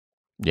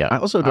Yeah. I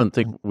also don't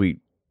think we...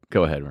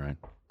 Go ahead, Ryan.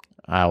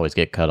 I always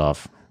get cut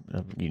off.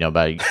 You know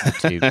about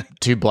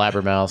two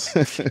blabbermouths.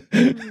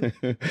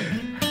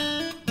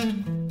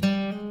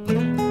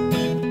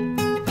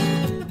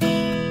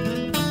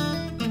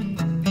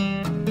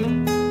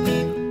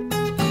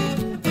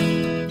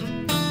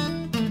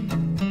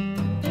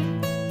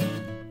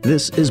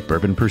 This is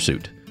Bourbon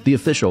Pursuit, the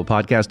official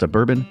podcast of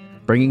bourbon,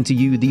 bringing to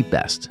you the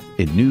best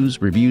in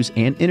news, reviews,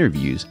 and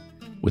interviews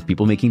with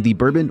people making the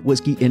bourbon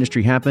whiskey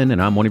industry happen,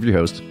 and I'm one of your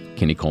hosts,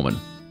 Kenny Coleman.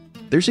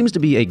 There seems to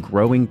be a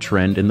growing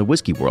trend in the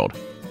whiskey world,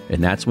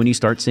 and that's when you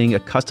start seeing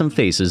custom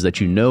faces that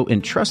you know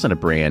and trust on a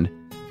brand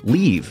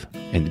leave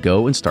and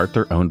go and start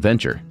their own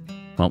venture.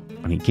 Well,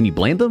 I mean, can you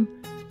blame them?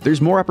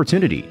 There's more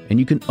opportunity, and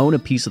you can own a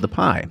piece of the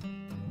pie.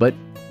 But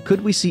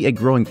could we see a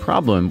growing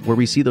problem where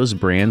we see those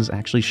brands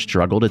actually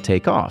struggle to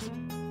take off?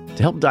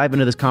 To help dive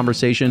into this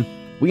conversation,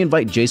 we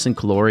invite Jason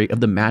Calori of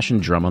the Mash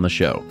and Drum on the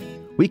show.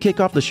 We kick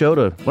off the show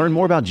to learn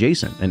more about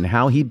Jason and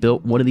how he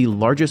built one of the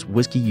largest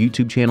whiskey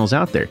YouTube channels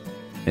out there.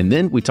 And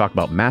then we talk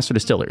about master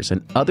distillers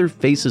and other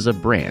faces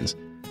of brands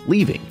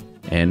leaving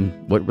and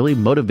what really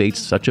motivates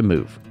such a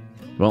move.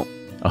 Well,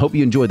 I hope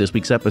you enjoyed this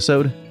week's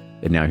episode.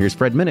 And now here's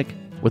Fred Minnick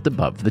with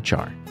Above the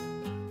Char.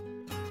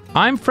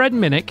 I'm Fred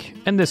Minnick,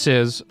 and this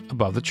is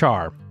Above the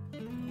Char.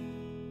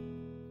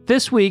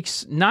 This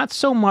week's not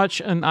so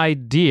much an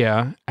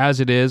idea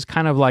as it is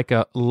kind of like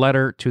a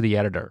letter to the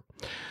editor.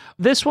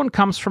 This one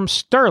comes from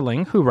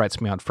Sterling, who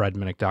writes me on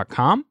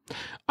fredminnick.com.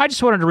 I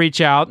just wanted to reach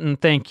out and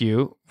thank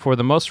you for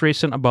the most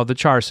recent Above the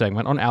Char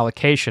segment on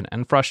allocation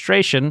and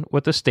frustration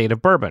with the state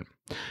of bourbon.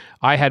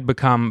 I had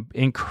become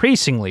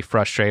increasingly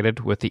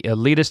frustrated with the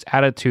elitist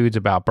attitudes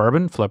about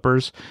bourbon,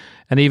 flippers,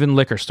 and even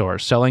liquor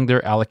stores selling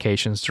their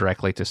allocations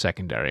directly to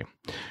secondary.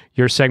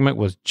 Your segment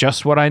was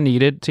just what I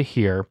needed to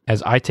hear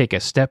as I take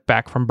a step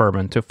back from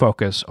bourbon to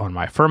focus on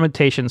my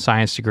fermentation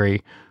science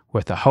degree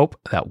with the hope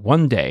that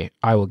one day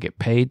I will get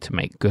paid to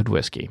make good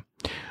whiskey.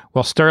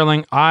 Well,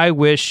 Sterling, I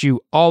wish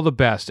you all the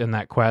best in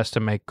that quest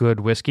to make good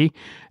whiskey,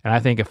 and I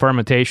think a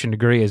fermentation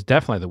degree is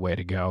definitely the way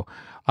to go.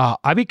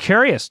 I'd be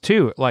curious,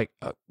 too,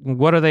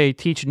 what are they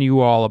teaching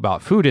you all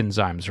about food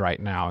enzymes right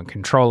now and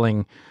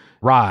controlling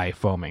rye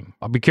foaming?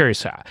 I'll be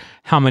curious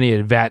how many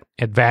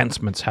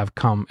advancements have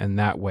come in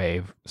that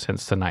wave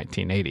since the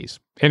 1980s.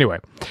 Anyway,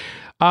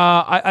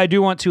 I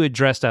do want to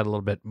address that a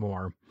little bit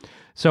more.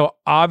 So,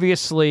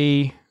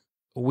 obviously,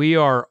 we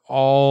are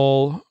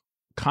all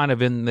kind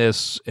of in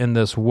this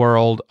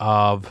world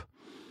of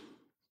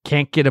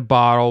can't get a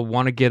bottle,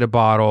 want to get a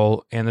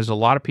bottle, and there's a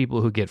lot of people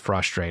who get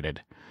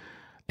frustrated.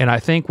 And I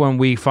think when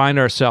we find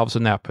ourselves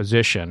in that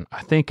position,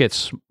 I think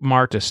it's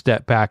smart to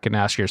step back and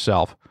ask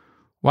yourself,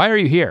 why are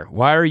you here?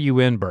 Why are you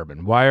in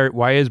bourbon?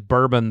 Why is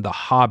bourbon the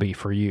hobby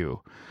for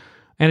you?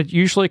 And it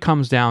usually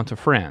comes down to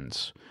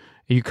friends.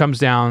 It comes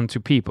down to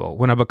people.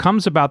 When it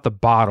becomes about the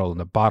bottle and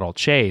the bottle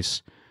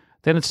chase,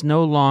 then it's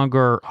no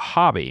longer a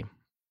hobby.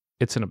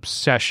 It's an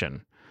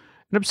obsession.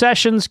 And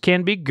obsessions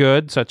can be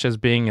good, such as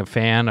being a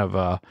fan of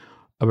a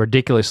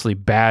ridiculously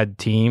bad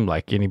team,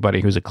 like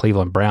anybody who's a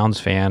Cleveland Browns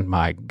fan.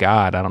 My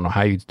God, I don't know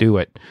how you do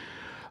it.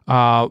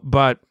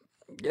 But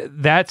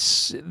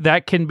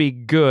that can be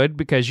good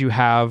because you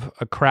have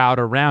a crowd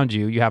around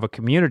you. You have a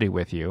community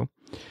with you.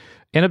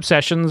 And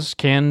obsessions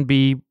can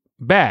be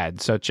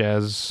bad, such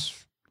as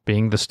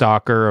being the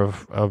stalker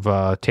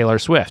of Taylor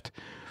Swift.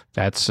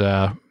 That's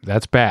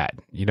bad.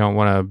 You don't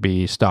want to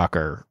be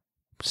stalker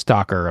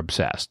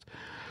obsessed.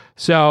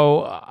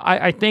 So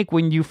I think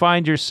when you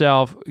find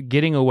yourself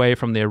getting away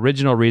from the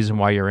original reason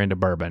why you're into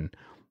bourbon,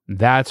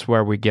 that's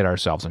where we get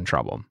ourselves in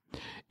trouble.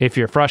 If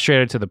you're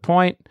frustrated to the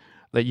point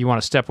that you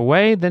want to step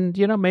away, then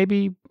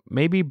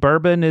maybe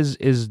bourbon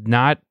is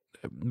not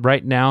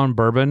right now, and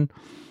bourbon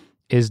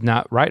is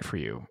not right for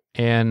you.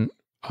 And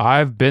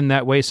I've been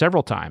that way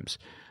several times.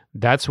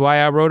 That's why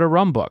I wrote a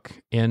rum book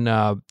in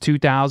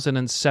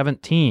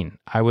 2017.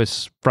 I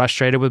was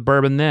frustrated with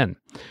bourbon then.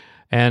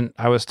 And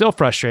I was still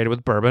frustrated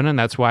with bourbon, and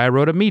that's why I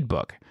wrote a mead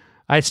book.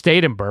 I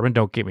stayed in bourbon,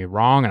 don't get me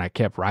wrong, and I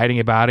kept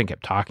writing about it and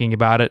kept talking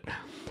about it.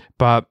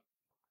 But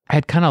I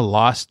had kind of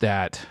lost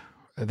that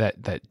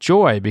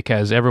joy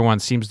because everyone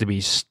seems to be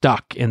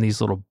stuck in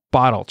these little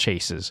bottle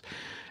chases.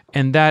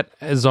 And that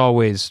has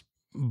always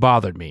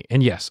bothered me.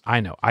 And yes, I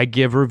know, I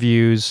give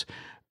reviews.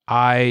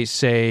 I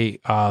say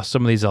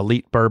some of these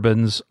elite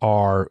bourbons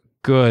are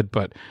good,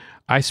 but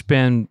I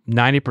spend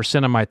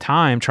 90% of my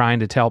time trying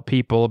to tell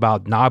people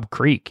about Knob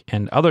Creek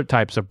and other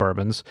types of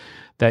bourbons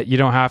that you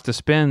don't have to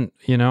spend,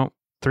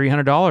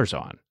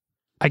 $300 on.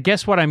 I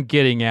guess what I'm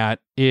getting at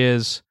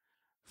is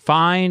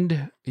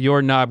find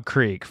your Knob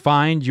Creek,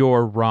 find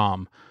your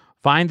rum,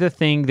 find the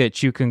thing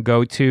that you can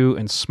go to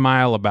and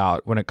smile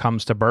about when it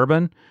comes to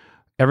bourbon.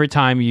 Every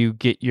time you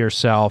get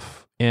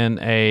yourself in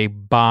a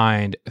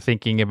bind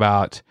thinking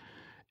about,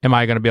 am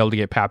I going to be able to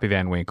get Pappy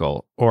Van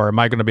Winkle, or am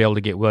I going to be able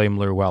to get William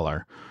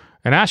Llewellyn?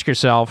 And ask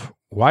yourself,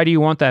 why do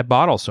you want that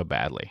bottle so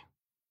badly?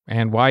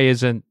 And why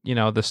isn't,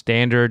 the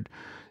standard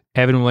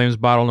Evan Williams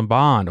Bottled and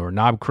Bond or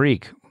Knob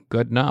Creek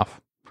good enough?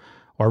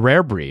 Or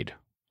Rare Breed?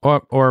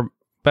 Or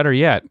better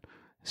yet,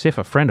 see if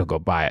a friend will go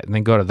buy it and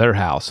then go to their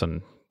house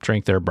and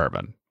drink their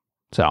bourbon.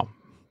 So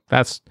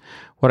that's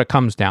what it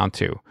comes down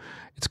to.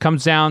 It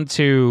comes down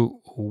to,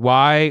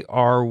 why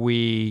are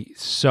we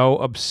so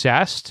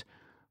obsessed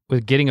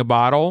with getting a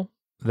bottle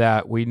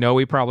that we know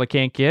we probably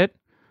can't get?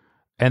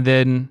 And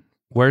then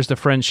where's the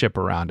friendship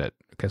around it?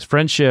 Because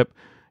friendship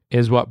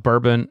is what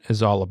bourbon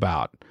is all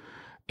about.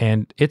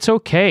 And it's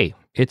okay.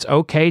 It's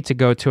okay to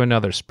go to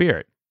another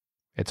spirit.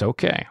 It's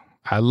okay.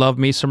 I love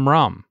me some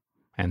rum.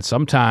 And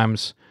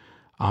sometimes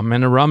I'm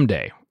in a rum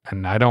day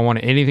and I don't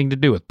want anything to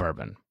do with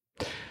bourbon.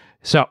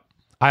 So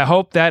I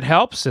hope that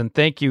helps. And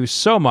thank you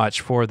so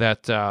much for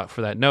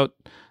that note,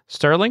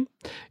 Sterling.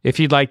 If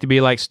you'd like to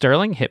be like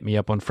Sterling, hit me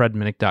up on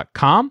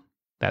fredminnick.com.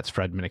 That's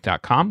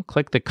fredminnick.com.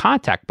 Click the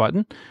contact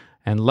button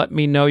and let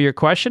me know your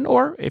question.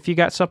 Or if you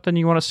got something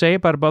you want to say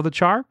about Above the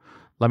Char,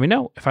 let me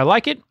know. If I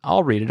like it,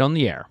 I'll read it on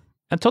the air.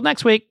 Until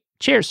next week,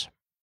 cheers.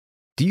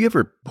 Do you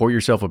ever pour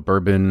yourself a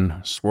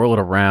bourbon, swirl it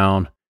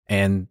around,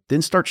 and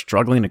then start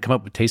struggling to come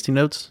up with tasting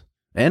notes?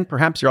 And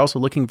perhaps you're also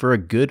looking for a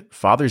good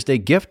Father's Day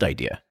gift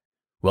idea.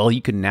 Well,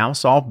 you can now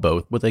solve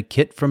both with a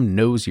kit from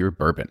Nose Your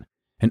Bourbon.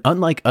 And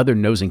unlike other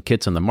nosing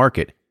kits on the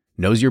market,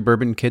 Nose Your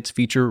Bourbon kits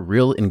feature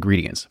real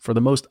ingredients for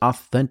the most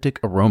authentic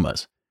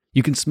aromas.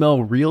 You can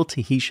smell real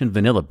Tahitian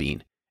vanilla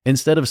bean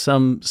instead of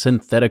some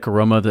synthetic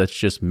aroma that's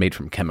just made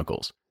from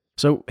chemicals.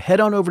 So head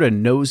on over to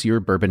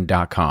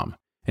noseyourbourbon.com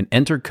and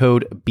enter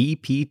code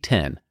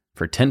BP10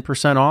 for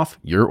 10% off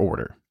your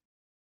order.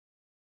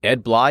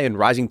 Ed Bly and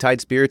Rising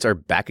Tide Spirits are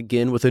back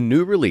again with a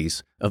new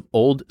release of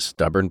Old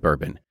Stubborn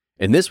Bourbon.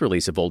 And this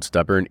release of Old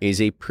Stubborn is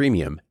a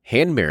premium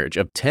hand marriage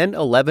of 10,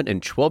 11,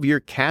 and 12-year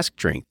cask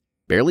strength,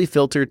 barely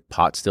filtered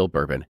pot still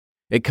bourbon.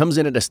 It comes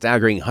in at a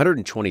staggering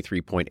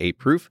 123.8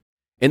 proof,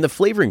 and the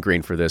flavoring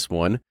grain for this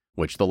one,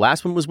 which the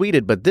last one was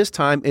wheated, but this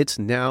time it's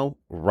now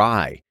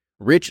rye.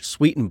 Rich,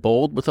 sweet, and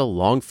bold with a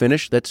long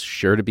finish that's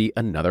sure to be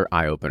another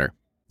eye-opener.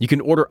 You can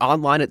order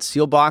online at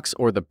Sealbox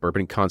or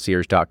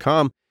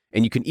thebourbonconcierge.com,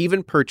 and you can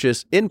even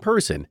purchase in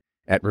person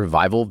at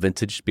Revival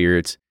Vintage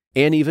Spirits,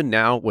 and even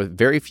now with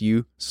very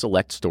few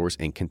select stores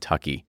in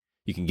Kentucky.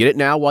 You can get it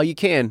now while you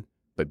can,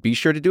 but be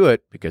sure to do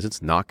it because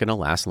it's not going to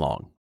last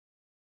long.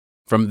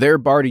 From their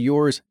bar to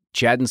yours,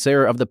 Chad and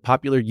Sarah of the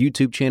popular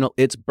YouTube channel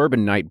It's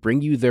Bourbon Night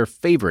bring you their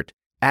favorite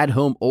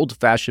at-home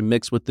old-fashioned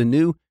mix with the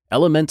new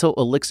Elemental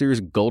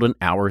Elixir's Golden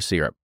Hour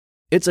Syrup.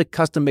 It's a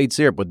custom-made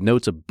syrup with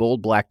notes of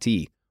bold black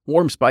tea,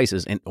 warm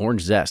spices, and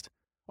orange zest.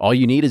 All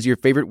you need is your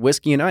favorite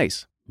whiskey and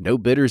ice. No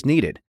bitters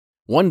needed.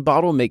 One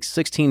bottle makes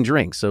 16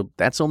 drinks, so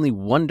that's only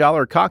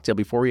 $1 a cocktail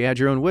before you add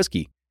your own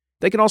whiskey.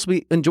 They can also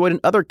be enjoyed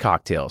in other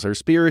cocktails or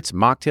spirits,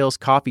 mocktails,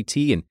 coffee,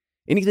 tea, and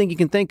anything you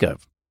can think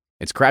of.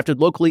 It's crafted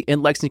locally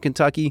in Lexington,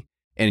 Kentucky,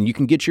 and you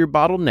can get your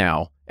bottle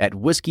now at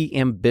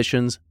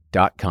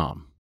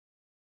whiskeyambitions.com.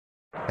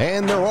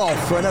 And they're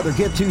off for another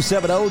Give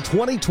 270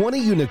 2020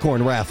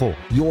 Unicorn Raffle.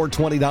 Your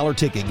 $20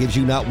 ticket gives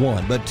you not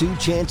one, but two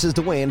chances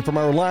to win from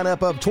our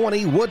lineup of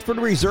 20 Woodford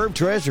Reserve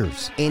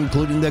treasures,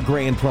 including the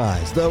grand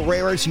prize, the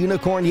rarest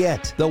unicorn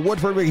yet, the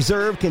Woodford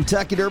Reserve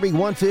Kentucky Derby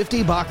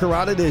 150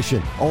 Baccarat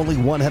Edition. Only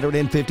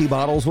 150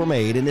 bottles were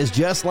made and is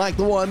just like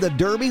the one the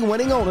Derby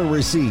winning owner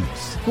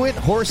receives. Quit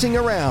horsing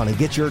around and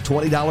get your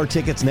 $20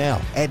 tickets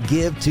now at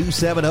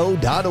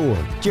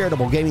give270.org.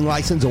 Charitable Gaming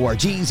License ORG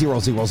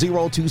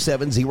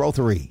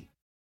 0002703.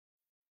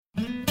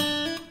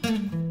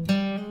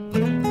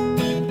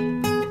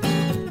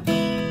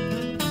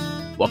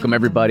 Welcome,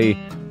 everybody.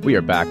 We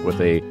are back with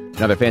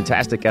another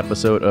fantastic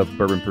episode of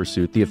Bourbon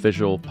Pursuit, the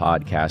official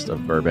podcast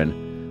of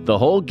bourbon. The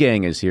whole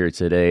gang is here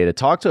today to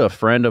talk to a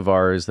friend of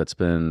ours that's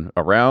been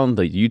around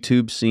the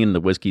YouTube scene, the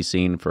whiskey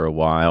scene for a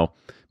while.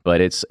 But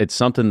it's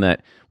something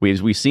that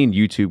we've seen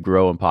YouTube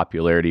grow in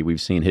popularity.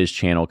 We've seen his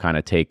channel kind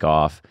of take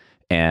off.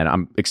 And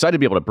I'm excited to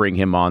be able to bring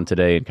him on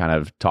today and kind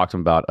of talk to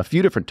him about a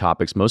few different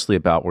topics, mostly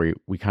about where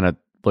we kind of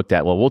looked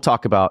at, well, we'll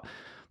talk about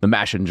the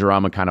mash and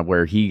drum and kind of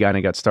where he kind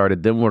of got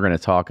started. Then we're going to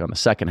talk on the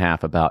second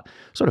half about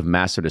sort of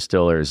master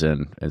distillers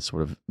and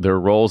sort of their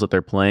roles that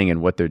they're playing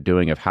and what they're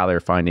doing, of how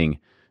they're finding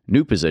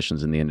new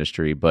positions in the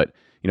industry. But,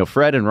 you know,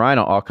 Fred and Ryan,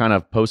 I'll kind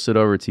of post it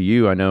over to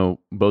you. I know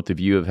both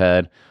of you have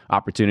had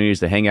opportunities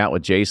to hang out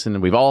with Jason,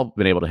 and we've all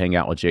been able to hang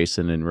out with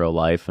Jason in real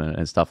life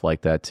and stuff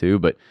like that too.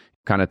 But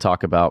kind of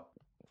talk about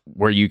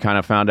where you kind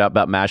of found out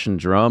about mash and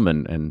drum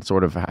and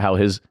sort of how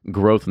his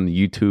growth in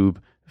the YouTube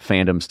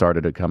fandom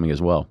started coming as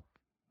well.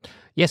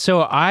 Yeah,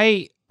 so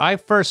I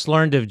first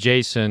learned of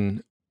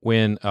Jason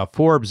when a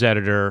Forbes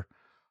editor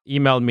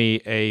emailed me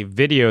a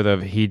video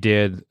that he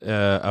did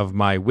of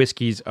my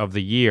whiskeys of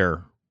the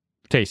year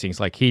tastings.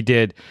 Like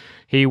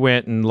he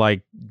went and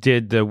like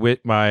did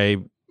my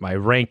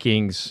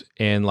rankings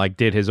and like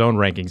did his own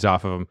rankings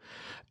off of them.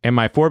 And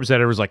my Forbes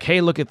editor was like,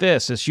 "Hey, look at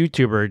this! This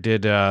YouTuber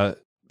did a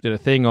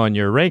thing on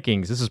your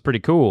rankings. This is pretty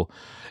cool."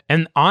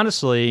 And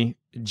honestly,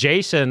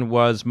 Jason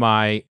was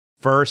my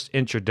first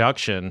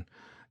introduction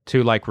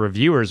to like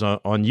reviewers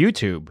on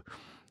YouTube.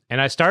 And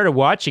I started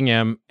watching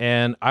him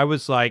and I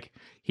was like,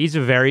 he's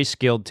a very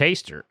skilled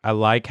taster. I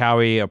like how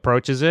he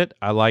approaches it.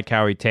 I like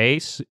how he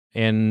tastes.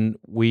 and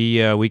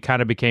we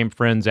kind of became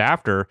friends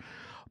after.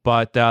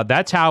 But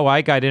that's how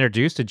I got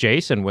introduced to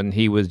Jason, when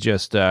he was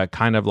just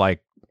kind of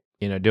like,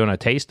 doing a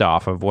taste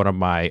off of one of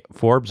my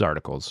Forbes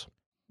articles.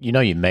 You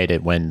made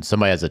it when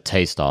somebody has a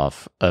taste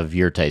off of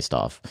your taste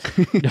off.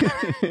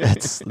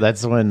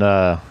 That's when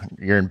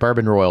you're in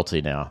bourbon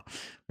royalty now.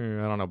 I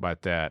don't know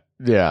about that.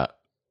 Yeah.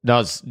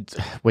 No, it's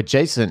with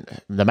Jason,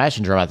 the Mash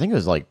and Drum, I think it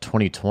was like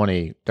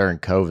 2020 during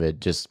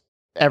COVID. Just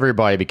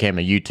everybody became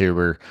a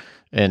YouTuber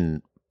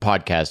and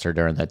podcaster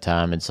during that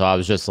time. And so I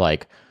was just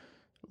like,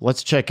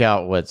 let's check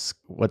out what's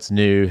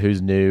new,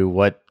 who's new,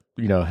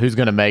 who's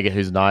going to make it,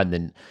 who's not, and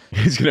then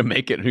who's going to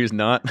make it, who's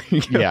not.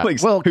 Yeah,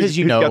 well, because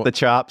who's got the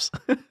chops.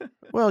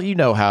 Well, you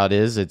know how it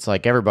is. It's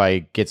like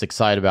everybody gets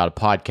excited about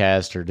a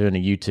podcast or doing a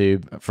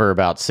YouTube for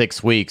about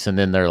 6 weeks, and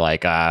then they're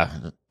like,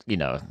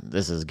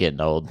 this is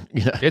getting old.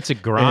 It's a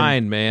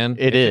grind, man.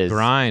 It's a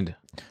grind.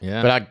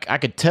 Yeah, but I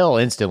could tell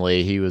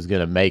instantly he was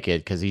going to make it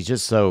because he's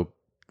just so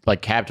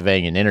like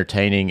captivating and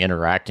entertaining,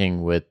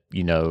 interacting with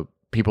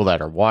people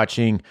that are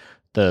watching.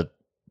 The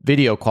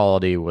video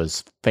quality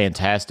was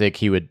fantastic.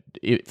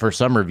 For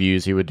some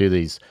reviews, he would do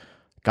these.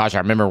 Gosh, I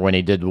remember when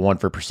he did the one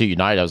for Pursuit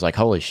United. I was like,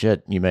 "Holy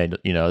shit, you made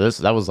this."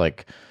 That was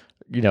like,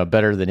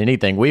 better than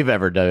anything we've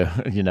ever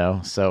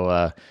done. So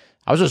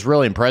I was just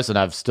really impressed, and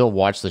I've still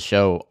watched the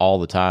show all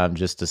the time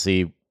just to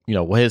see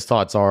what his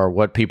thoughts are,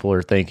 what people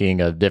are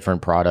thinking of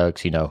different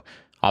products.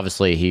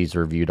 Obviously he's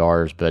reviewed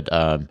ours, but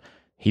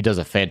he does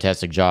a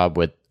fantastic job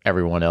with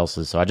everyone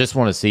else's. So I just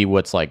want to see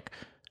what's like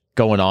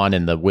going on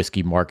in the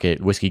whiskey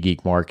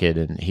geek market,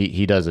 and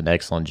he does an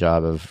excellent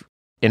job of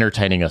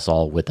entertaining us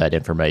all with that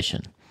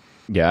information.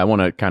 Yeah, I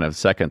want to kind of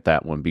second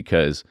that one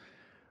because,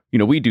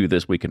 we do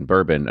This Week in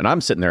Bourbon, and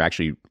I'm sitting there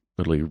actually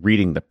literally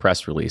reading the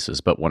press releases,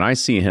 but when I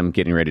see him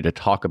getting ready to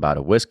talk about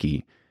a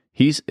whiskey,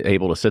 he's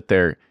able to sit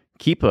there,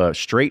 keep a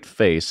straight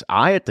face,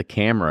 eye at the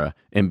camera,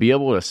 and be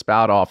able to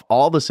spout off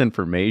all this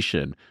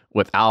information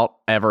without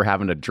ever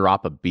having to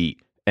drop a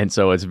beat. And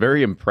so it's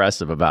very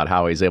impressive about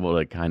how he's able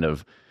to kind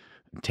of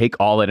take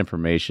all that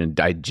information,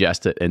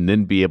 digest it, and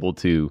then be able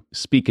to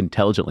speak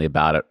intelligently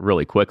about it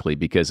really quickly.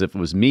 Because if it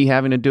was me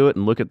having to do it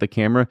and look at the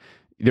camera,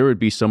 there would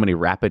be so many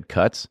rapid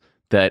cuts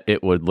that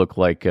it would look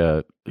like,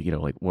 like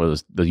one of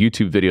those, the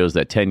YouTube videos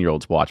that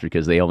 10-year-olds watch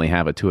because they only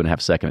have a 2.5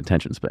 second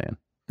attention span.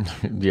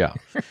 Yeah.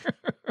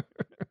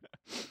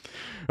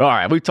 All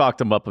right, we've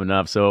talked him up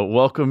enough. So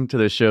welcome to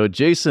the show,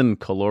 Jason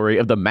Calori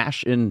of the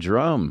Mash and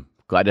Drum.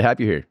 Glad to have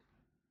you here.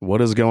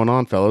 What is going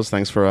on, fellas?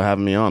 Thanks for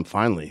having me on,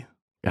 finally.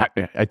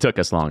 It took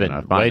us long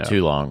enough. Way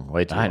too long.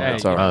 It's all right.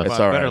 It's all right.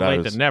 Better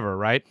late than never,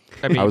 right?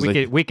 I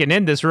mean, we can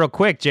end this real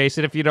quick,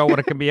 Jason, if you don't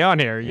want to be on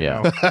here. You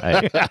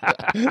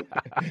know.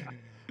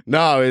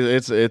 No,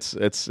 it's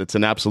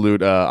an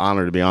absolute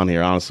honor to be on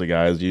here. Honestly,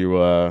 guys,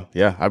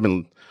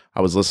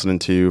 I was listening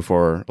to you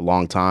for a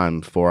long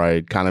time before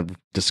I kind of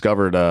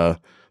discovered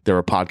there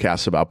were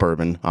podcasts about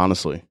bourbon.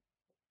 Honestly.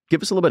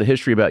 Give us a little bit of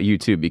history about you,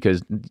 too,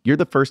 because you're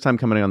the first time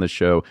coming on the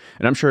show,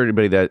 and I'm sure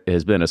anybody that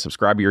has been a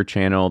subscriber to your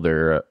channel,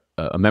 they're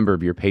a member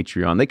of your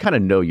Patreon, they kind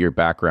of know your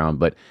background,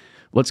 but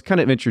let's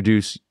kind of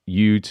introduce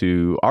you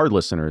to our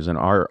listeners and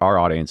our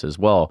audience as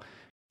well,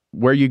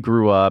 where you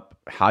grew up,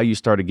 how you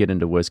started getting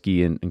into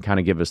whiskey, and kind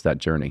of give us that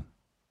journey.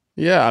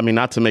 Yeah, I mean,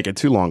 not to make it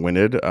too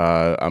long-winded,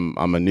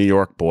 I'm a New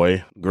York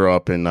boy, grew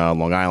up in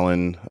Long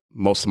Island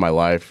most of my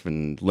life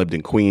and lived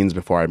in Queens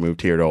before I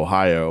moved here to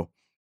Ohio.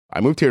 I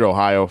moved here to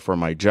Ohio for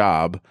my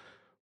job,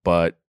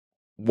 but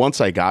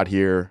once I got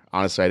here,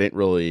 honestly, I didn't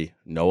really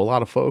know a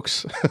lot of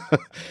folks.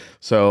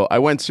 So I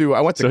went to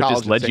college. So it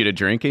just led you to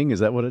drinking? Is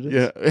that what it is?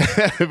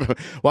 Yeah.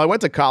 Well, I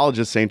went to college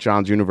at St.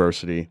 John's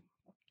University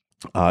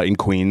in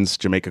Queens,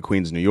 Jamaica,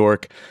 Queens, New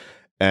York.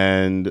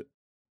 And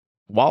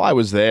while I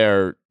was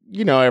there,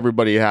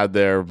 everybody had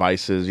their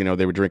vices.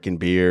 They were drinking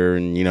beer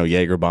and,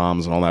 Jaeger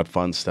bombs and all that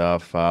fun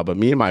stuff. But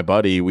me and my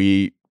buddy,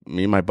 we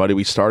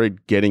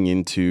started getting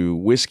into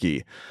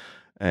whiskey.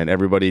 And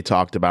everybody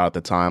talked about at the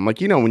time, like,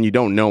 when you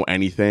don't know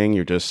anything,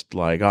 you're just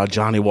like, oh,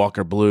 Johnny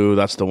Walker Blue,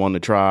 that's the one to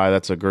try.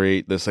 That's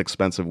this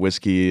expensive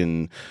whiskey.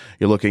 And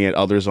you're looking at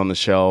others on the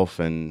shelf.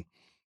 And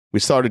we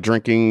started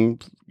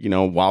drinking,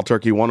 Wild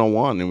Turkey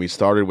 101. And we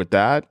started with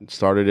that,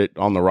 started it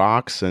on the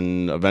rocks.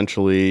 And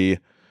eventually,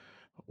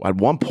 at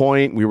one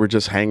point, we were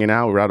just hanging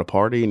out. We were at a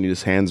party and he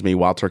just hands me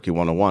Wild Turkey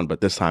 101.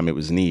 But this time it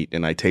was neat.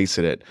 And I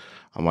tasted it.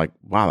 I'm like,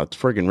 wow, that's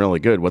friggin' really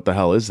good. What the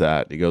hell is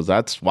that? He goes,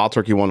 that's Wild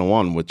Turkey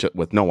 101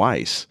 with no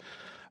ice.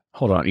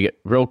 Hold on,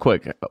 real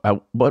quick.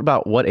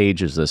 What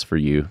age is this for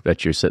you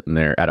that you're sitting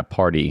there at a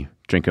party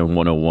drinking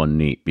 101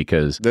 neat?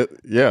 Because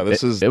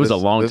it was a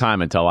long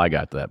time until I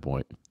got to that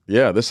point.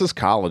 Yeah, this is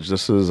college.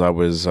 I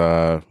was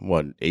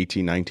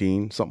 18,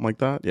 19, something like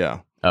that. Yeah.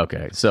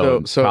 Okay,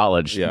 so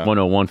college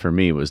 101 for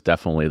me was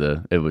definitely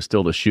it was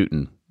still the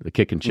shooting, the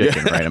kicking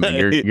chicken, right? I mean,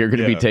 you're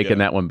going to be taking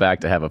that one back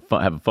to have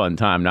a fun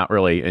time, not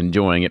really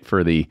enjoying it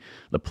for the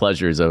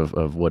pleasures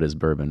of what is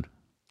bourbon.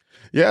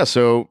 Yeah,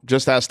 so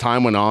just as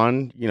time went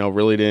on,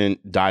 really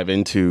didn't dive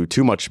into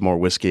too much more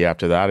whiskey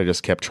after that. I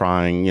just kept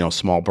trying,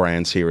 small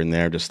brands here and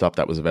there, just stuff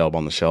that was available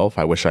on the shelf.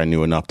 I wish I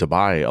knew enough to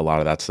buy a lot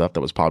of that stuff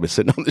that was probably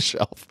sitting on the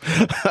shelf.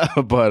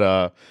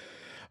 But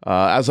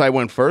as I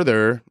went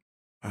further,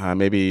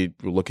 maybe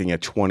looking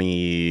at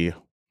maybe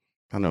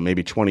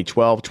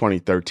 2012,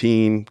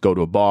 2013, go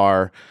to a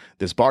bar.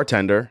 This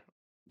bartender,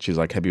 she's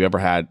like, have you ever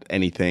had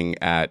anything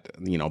at,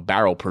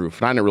 barrel proof?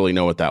 And I didn't really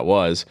know what that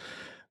was.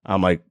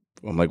 I'm like,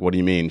 what do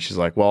you mean? She's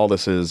like, well,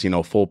 this is,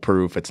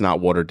 foolproof. It's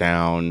not watered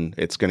down.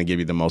 It's going to give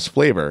you the most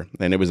flavor.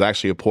 And it was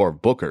actually a pour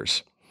of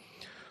Booker's.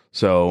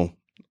 So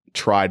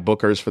tried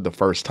Booker's for the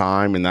first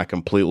time, and that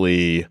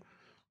completely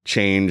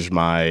changed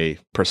my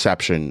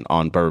perception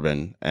on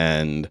bourbon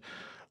and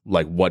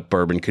like what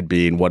bourbon could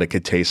be and what it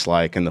could taste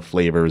like and the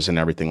flavors and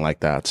everything like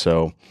that.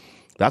 So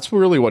that's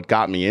really what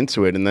got me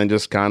into it. And then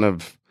just kind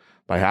of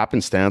by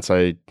happenstance,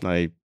 I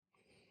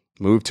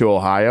moved to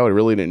Ohio. I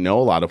really didn't know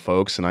a lot of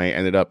folks, and I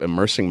ended up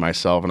immersing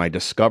myself, and I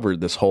discovered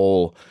this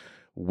whole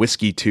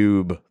whiskey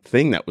tube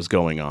thing that was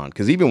going on.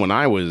 Because even when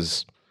I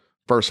was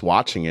first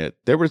watching it,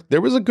 there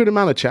was a good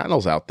amount of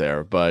channels out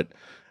there, but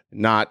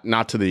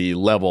not to the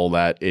level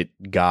that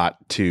it got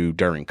to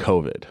during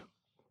COVID.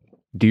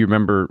 Do you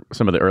remember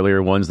some of the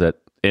earlier ones that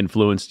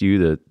influenced you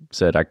that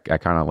said, I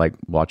kind of like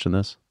watching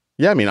this?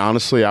 Yeah, I mean,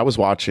 honestly, I was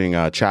watching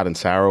Chad and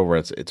Sarah over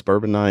at It's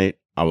Bourbon Night.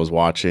 I was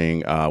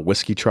watching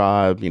Whiskey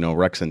Tribe,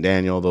 Rex and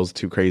Daniel, those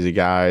two crazy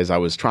guys. I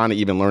was trying to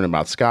even learn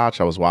about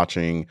Scotch. I was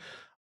watching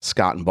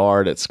Scott and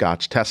Bard at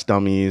Scotch Test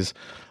Dummies.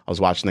 I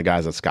was watching the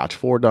guys at Scotch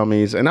 4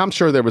 Dummies. And I'm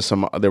sure there was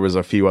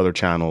a few other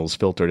channels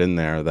filtered in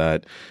there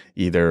that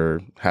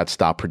either had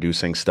stopped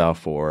producing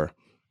stuff or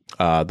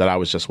that I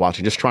was just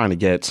watching, just trying to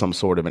get some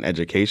sort of an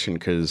education.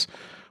 Because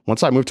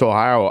once I moved to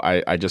Ohio,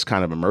 I just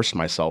kind of immersed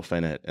myself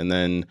in it. And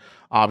then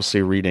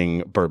obviously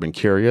reading Bourbon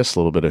Curious, a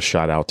little bit of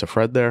shout out to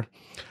Fred there.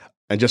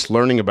 And just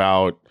learning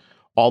about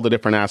all the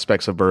different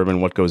aspects of bourbon,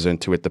 what goes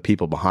into it, the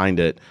people behind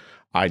it,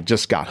 I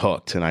just got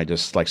hooked and I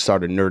just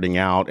started nerding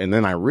out. And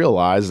then I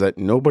realized that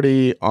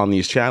nobody on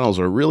these channels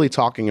are really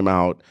talking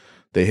about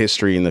the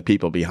history and the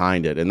people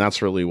behind it. And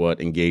that's really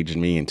what engaged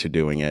me into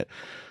doing it.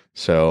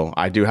 So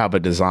I do have a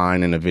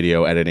design and a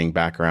video editing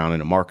background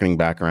and a marketing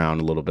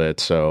background a little bit.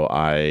 So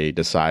I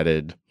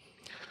decided,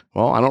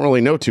 well, I don't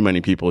really know too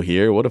many people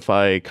here. What if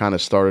I kind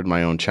of started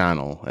my own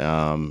channel?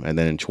 And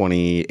then in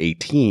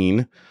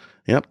 2018,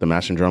 the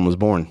Mash and Drum was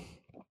born.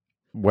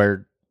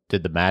 Where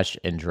did the Mash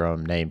and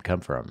Drum name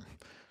come from?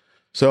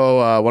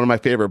 So one of my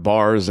favorite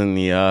bars in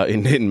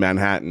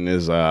Manhattan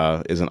is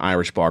an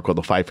Irish bar called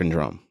the Fife and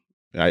Drum.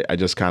 I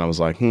just kind of was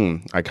like,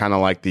 I kind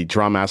of like the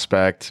drum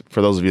aspect.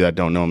 For those of you that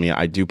don't know me,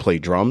 I do play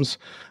drums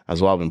as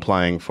well. I've been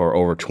playing for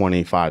over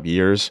 25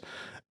 years.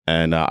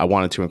 And I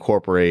wanted to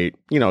incorporate,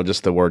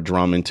 just the word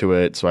drum into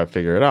it. So I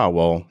figured,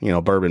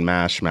 bourbon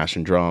mash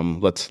and drum.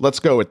 Let's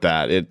go with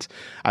that.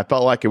 I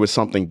felt like it was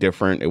something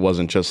different. It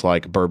wasn't just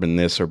like bourbon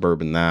this or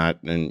bourbon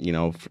that. And,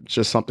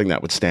 just something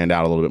that would stand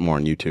out a little bit more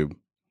on YouTube.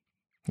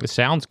 It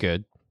sounds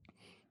good.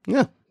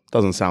 Yeah.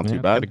 Doesn't sound too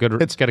bad.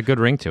 It's got a good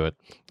ring to it.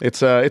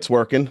 It's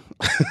working.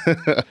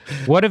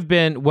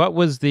 What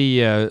was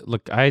the,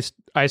 look, I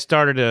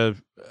started a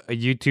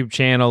YouTube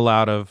channel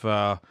out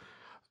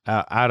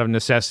of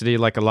necessity,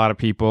 like a lot of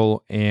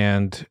people,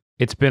 and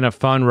it's been a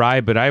fun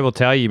ride. But I will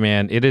tell you,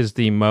 man, it is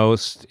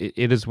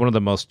one of the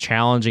most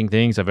challenging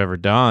things I've ever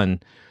done,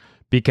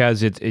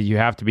 because you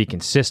have to be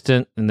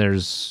consistent, and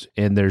there's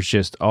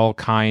just all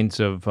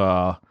kinds of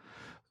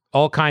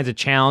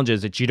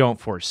challenges that you don't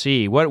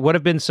foresee. What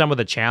have been some of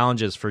the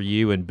challenges for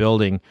you in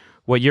building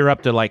what you're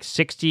up to, like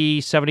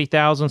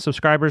 70,000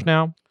 subscribers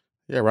now?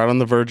 Yeah, right on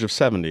the verge of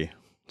 70.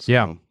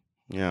 So,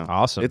 yeah.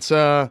 Awesome. It's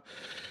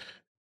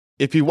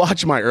if you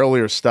watch my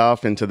earlier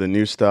stuff into the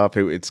new stuff,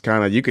 it's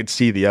kind of, you could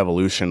see the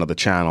evolution of the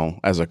channel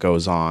as it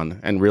goes on.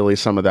 And really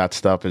some of that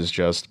stuff is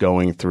just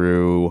going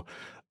through,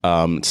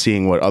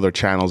 seeing what other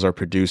channels are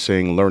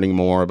producing, learning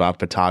more about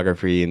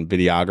photography and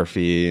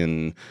videography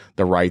and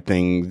the right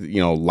thing,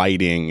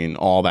 lighting and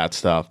all that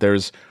stuff.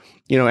 There's,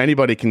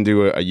 anybody can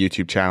do a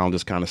YouTube channel,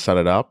 just kind of set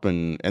it up,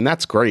 and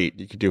that's great.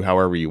 You can do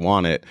however you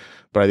want it.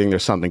 But I think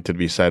there's something to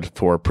be said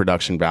for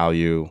production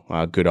value,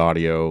 good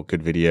audio,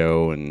 good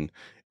video. And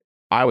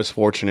I was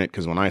fortunate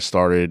because when I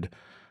started,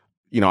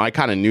 I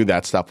kind of knew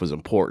that stuff was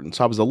important.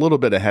 So I was a little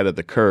bit ahead of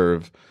the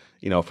curve,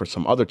 for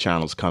some other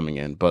channels coming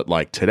in. But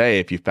like today,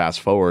 if you fast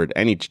forward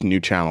any new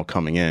channel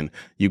coming in,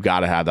 you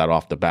got to have that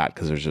off the bat,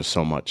 because there's just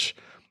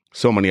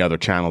so many other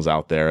channels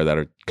out there that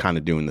are kind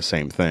of doing the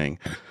same thing.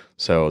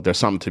 So there's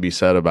something to be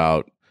said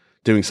about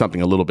doing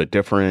something a little bit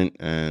different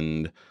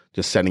and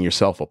just setting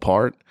yourself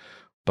apart.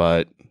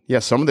 But yeah,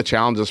 some of the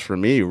challenges for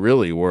me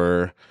really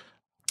were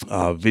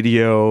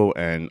video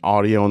and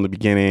audio in the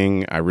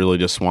beginning. I really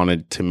just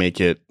wanted to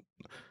make it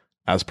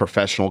as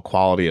professional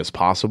quality as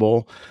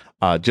possible.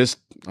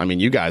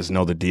 You guys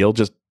know the deal,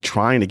 just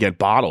trying to get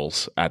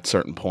bottles at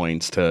certain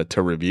points to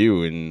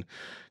review. And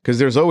because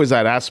there's always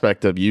that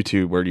aspect of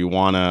YouTube where you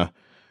want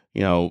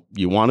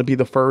to be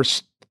the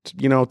first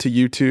to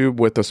YouTube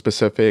with a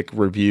specific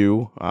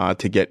review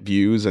to get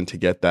views and to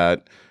get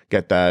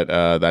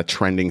that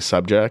trending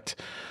subject.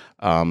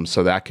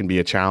 So that can be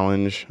a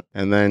challenge.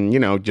 And then,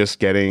 just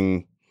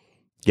getting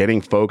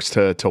folks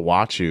to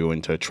watch you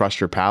and to trust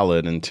your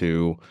palate and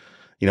to,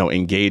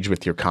 engage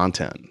with your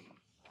content.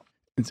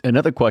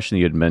 Another question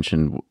you had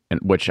mentioned,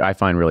 which I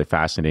find really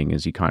fascinating,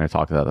 is you kind of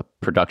talk about the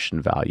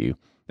production value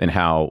and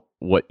how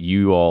what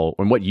you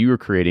are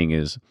creating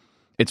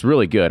it's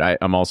really good.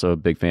 I'm also a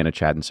big fan of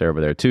Chad and Sarah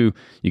over there too.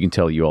 You can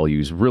tell you all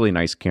use really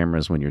nice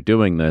cameras when you're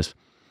doing this.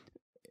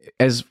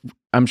 As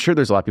I'm sure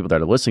there's a lot of people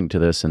that are listening to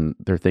this and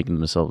they're thinking to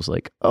themselves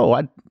like, oh,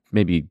 I'd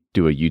maybe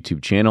do a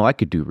YouTube channel. I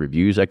could do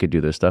reviews. I could do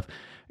this stuff.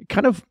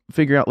 Kind of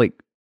figure out, like,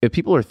 if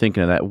people are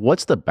thinking of that,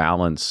 what's the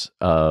balance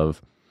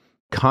of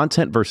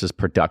content versus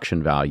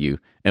production value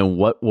and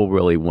what will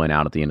really win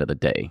out at the end of the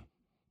day?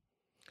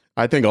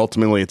 I think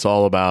ultimately it's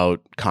all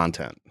about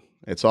content.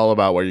 It's all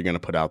about what you're going to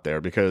put out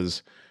there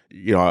because,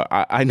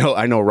 I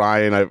know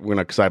Ryan,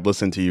 because I've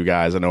listened to you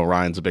guys. I know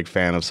Ryan's a big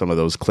fan of some of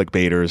those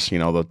clickbaiters,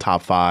 the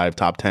top 5,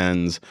 top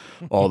 10s,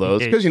 all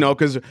those.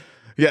 Because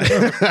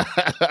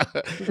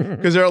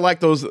they're like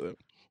those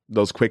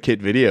quick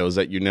hit videos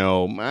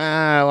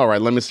that, all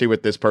right, let me see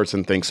what this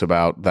person thinks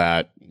about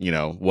that,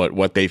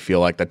 what they feel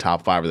like the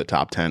top 5 or the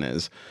top 10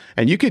 is.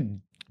 And you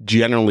could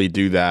generally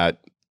do that,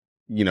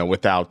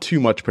 without too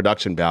much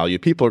production value.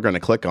 People are going to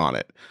click on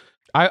it.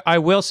 I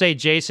will say,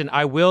 Jason,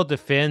 I will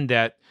defend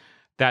that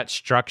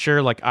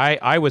structure. Like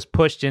I was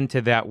pushed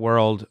into that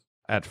world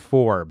at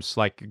Forbes,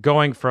 like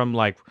going from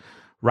like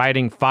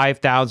writing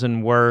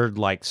 5,000 word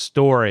like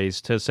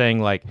stories to saying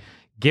like,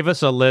 give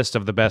us a list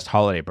of the best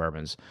holiday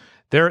bourbons.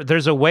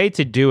 There's a way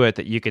to do it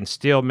that you can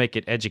still make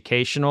it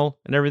educational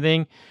and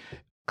everything.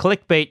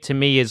 Clickbait to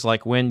me is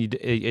like when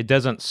it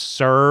doesn't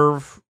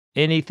serve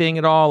anything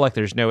at all. Like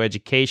there's no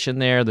education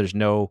there.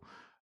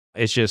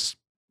 It's just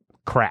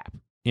crap,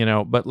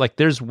 but like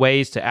there's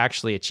ways to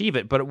actually achieve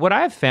it. But what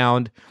I've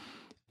found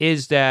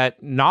is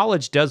that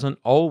knowledge doesn't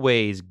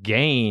always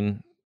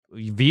gain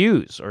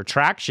views or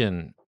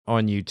traction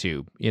on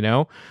YouTube,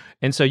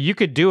 And so you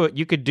could do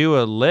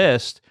a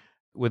list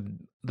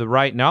with the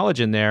right knowledge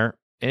in there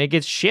and it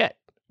gets shit.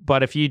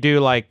 But if you do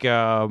like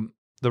the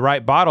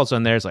right bottles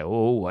in there, it's like,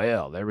 oh,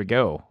 well, there we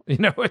go.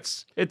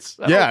 It's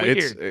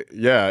weird.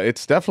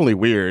 It's definitely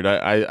weird.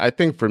 I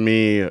think for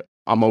me,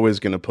 I'm always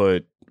going to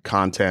put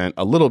content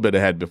a little bit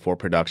ahead before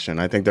production.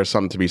 I think there's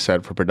something to be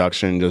said for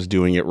production, just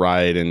doing it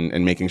right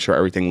and making sure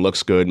everything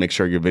looks good, make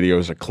sure your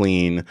videos are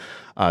clean.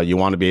 You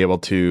want to be able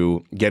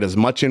to get as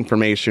much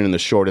information in the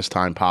shortest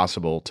time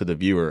possible to the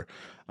viewer.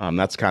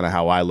 That's kind of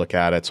how I look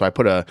at it. So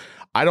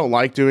I don't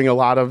like doing a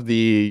lot of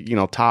the,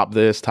 top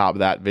this, top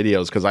that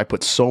videos because I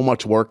put so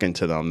much work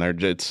into them.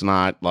 It's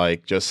not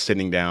like just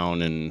sitting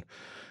down and,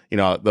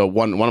 the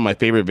one of my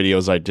favorite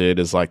videos I did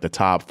is like the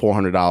top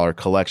 $400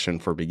 collection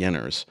for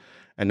beginners.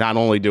 And not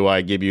only do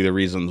I give you the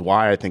reasons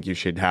why I think you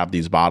should have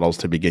these bottles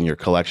to begin your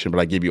collection, but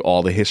I give you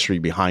all the history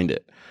behind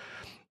it.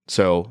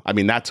 So,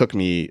 that took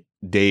me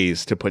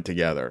days to put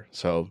together.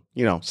 So,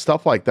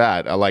 stuff like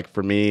that.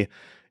 For me,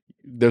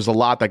 there's a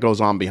lot that goes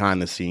on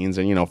behind the scenes.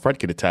 And, Fred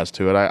could attest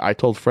to it. I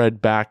told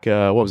Fred back,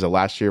 what was it,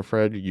 last year,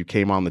 Fred? You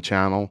came on the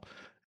channel.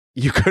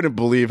 You couldn't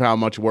believe how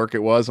much work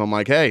it was. I'm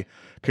like, hey,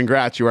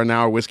 congrats, you are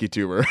now a whiskey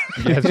tuber.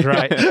 That's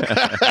right.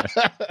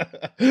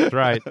 That's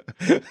right.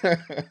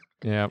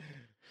 Yeah.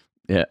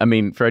 Yeah,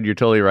 Fred, you're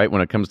totally right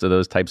when it comes to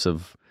those types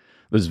of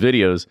those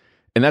videos.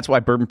 And that's why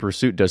Bourbon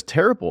Pursuit does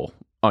terrible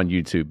on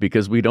YouTube,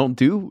 because we don't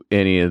do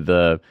any of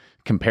the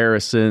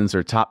comparisons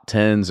or top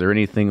 10s or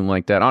anything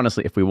like that.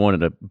 Honestly, if we wanted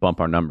to bump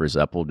our numbers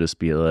up, we'll just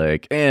be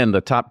like, and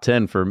the top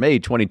 10 for May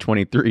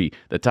 2023,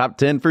 the top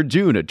 10 for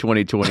June of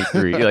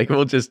 2023. Like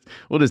we'll just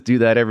do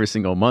that every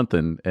single month,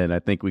 and I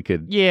think we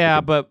could.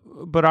 Yeah, but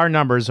our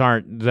numbers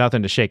aren't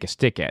nothing to shake a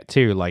stick at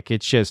too. Like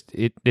it's just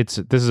this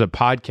is a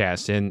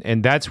podcast,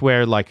 and that's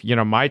where like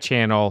my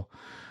channel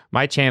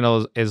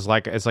is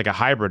like it's like a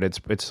hybrid.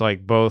 It's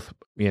like both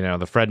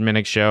the Fred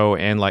Minnick Show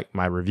and like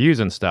my reviews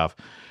and stuff.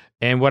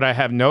 And what I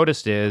have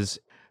noticed is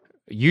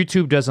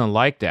YouTube doesn't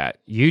like that.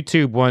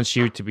 YouTube wants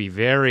you to be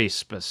very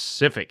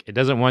specific. It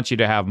doesn't want you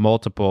to have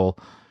multiple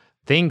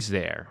things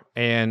there.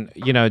 And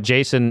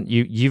Jason,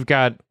 you've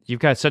got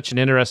such an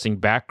interesting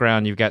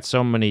background. You've got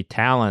so many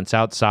talents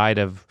outside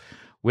of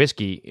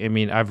whiskey.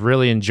 I've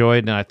really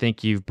enjoyed, and I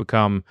think you've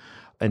become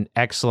an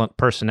excellent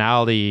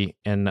personality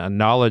and a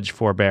knowledge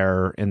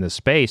forebearer in the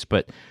space.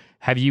 But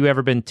have you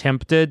ever been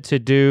tempted to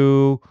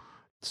do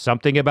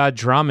something about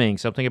drumming,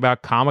 something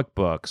about comic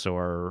books,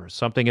 or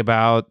something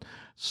about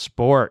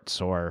sports,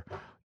 or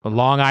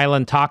Long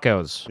Island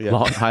tacos? Yeah.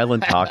 Long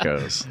Island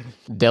tacos.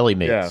 Deli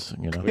meats.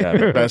 Yeah,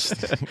 the best.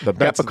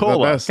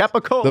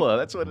 Capicola.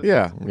 That's what it is.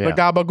 Yeah. The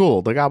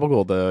gabagool. The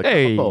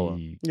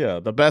Capicola. Yeah,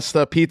 the best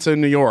pizza in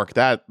New York.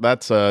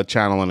 That's a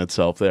channel in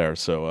itself there.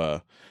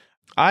 So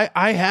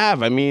I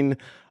have.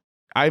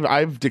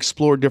 I've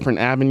explored different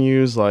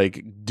avenues,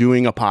 like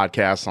doing a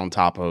podcast on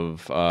top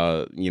of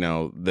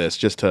this,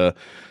 just to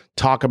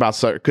talk about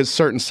because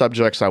certain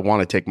subjects I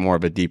want to take more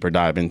of a deeper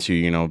dive into,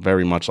 you know,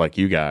 very much like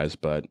you guys,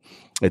 but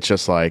it's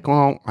just like,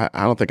 well,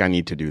 I don't think I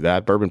need to do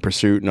that. Bourbon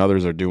Pursuit and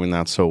others are doing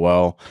that so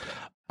well.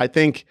 I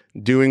think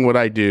doing what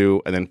I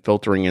do and then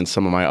filtering in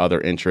some of my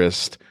other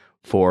interests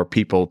for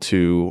people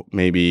to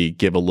maybe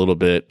give a little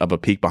bit of a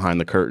peek behind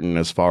the curtain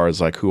as far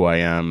as like who I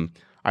am,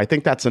 I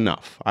think that's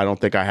enough. I don't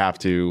think I have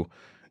to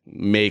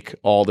make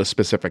all the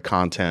specific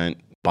content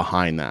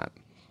behind that.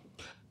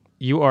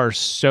 You are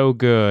so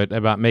good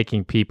about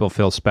making people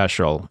feel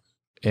special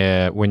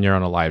when you're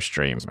on a live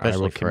stream.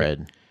 Especially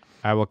Fred.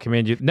 I will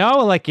commend you.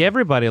 No, like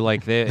everybody,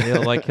 like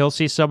he'll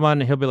see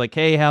someone, he'll be like,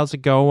 "Hey, how's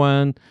it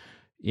going?"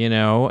 You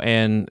know,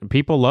 and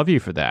people love you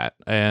for that.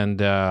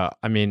 And I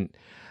mean,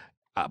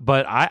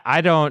 but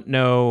I don't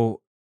know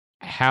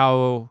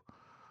how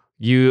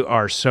you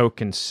are so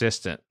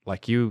consistent.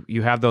 Like you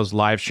have those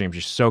live streams.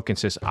 You're so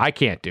consistent. I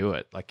can't do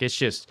it. Like it's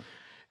just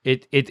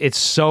it's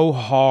so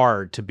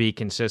hard to be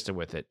consistent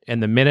with it.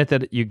 And the minute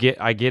that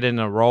I get in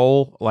a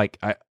role, like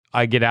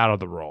I get out of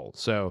the role.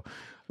 So.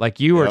 Like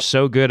you are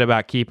so good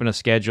about keeping a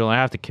schedule. And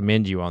I have to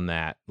commend you on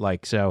that.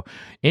 Like, so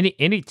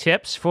any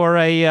tips for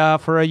a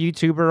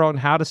YouTuber on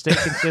how to stay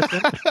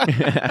consistent?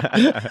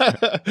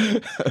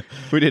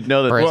 We didn't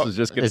know that this was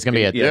just it's going to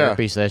be a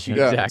therapy session.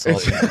 Yeah. Exactly.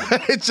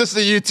 It's just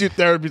a YouTube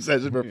therapy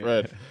session for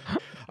Fred.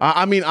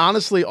 I mean,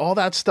 honestly, all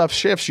that stuff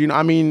shifts. You know,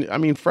 I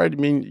mean, Fred. I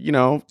mean, you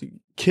know,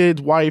 kid,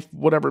 wife,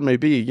 whatever it may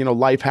be. You know,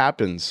 life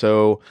happens.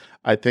 So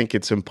I think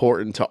it's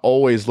important to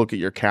always look at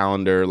your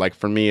calendar. Like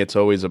for me, it's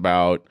always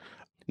about.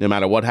 No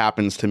matter what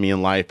happens to me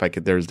in life,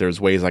 there's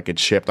ways I could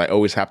shift. I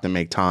always have to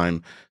make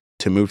time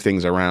to move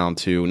things around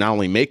to not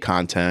only make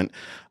content,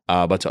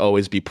 but to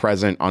always be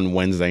present on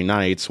Wednesday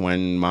nights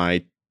when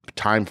my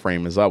time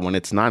frame is up. When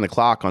it's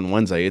 9:00 on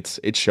Wednesday, it's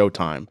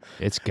showtime.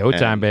 It's go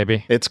time,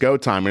 baby. It's go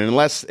time. And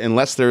unless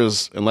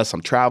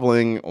I'm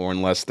traveling or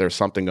unless there's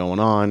something going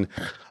on,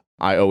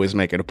 I always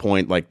make it a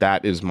point like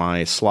that is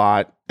my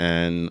slot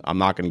and I'm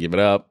not going to give it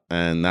up.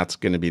 And that's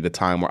going to be the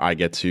time where I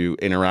get to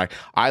interact.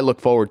 I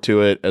look forward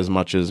to it as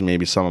much as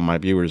maybe some of my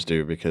viewers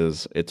do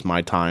because it's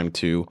my time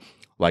to,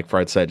 like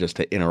Fred said, just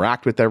to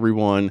interact with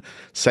everyone,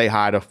 say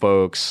hi to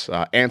folks,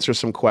 answer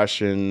some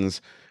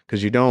questions.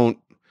 Because you don't,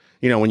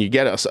 you know, when you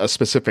get a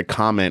specific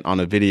comment on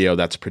a video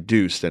that's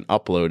produced and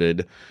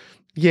uploaded,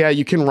 yeah,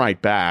 you can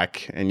write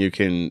back and you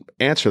can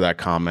answer that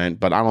comment,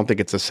 but I don't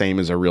think it's the same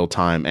as a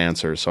real-time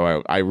answer.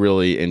 So I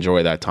really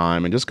enjoy that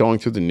time and just going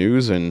through the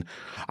news. And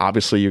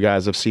obviously you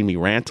guys have seen me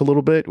rant a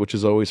little bit, which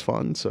is always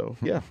fun. So,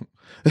 yeah.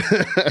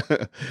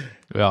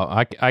 Well,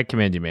 I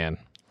commend you, man.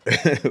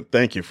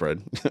 Thank you,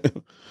 Fred.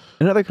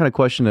 Another kind of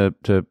question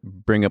to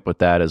bring up with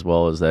that as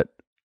well is that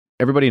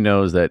everybody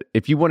knows that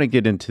if you want to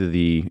get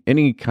into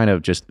any kind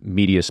of just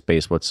media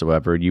space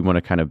whatsoever, you want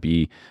to kind of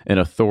be an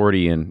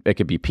authority, and it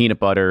could be peanut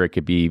butter, it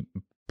could be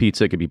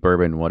pizza, it could be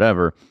bourbon,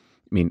 whatever.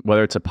 I mean,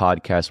 whether it's a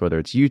podcast, whether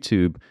it's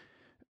YouTube,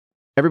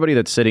 everybody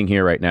that's sitting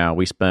here right now,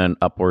 we spend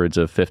upwards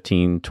of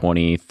 15,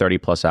 20, 30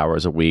 plus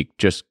hours a week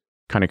just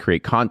kind of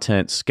create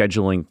content,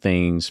 scheduling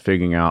things,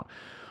 figuring out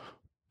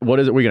what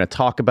is it we're going to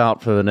talk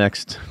about for the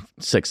next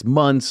 6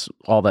 months,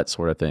 all that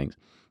sort of things.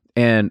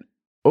 And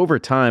over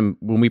time,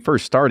 when we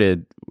first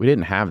started, we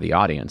didn't have the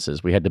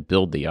audiences. We had to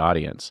build the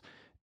audience.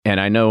 And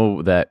I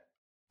know that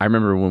I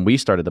remember when we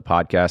started the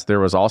podcast,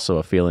 there was also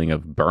a feeling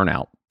of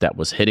burnout that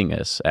was hitting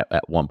us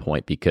at one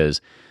point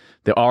because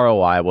the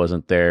ROI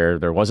wasn't there.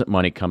 There wasn't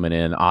money coming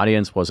in.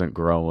 Audience wasn't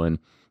growing.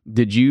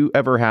 Did you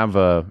ever have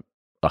a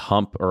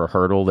hump or a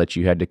hurdle that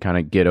you had to kind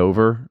of get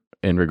over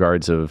in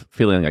regards of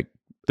feeling like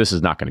this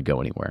is not going to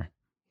go anywhere?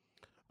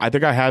 I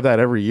think I have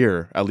that every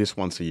year, at least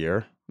once a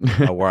year.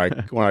 Where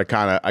I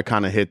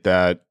kind of hit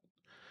that,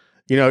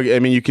 you know, I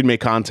mean, you can make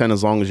content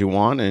as long as you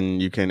want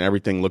and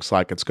everything looks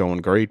like it's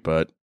going great,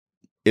 but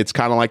it's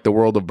kind of like the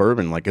world of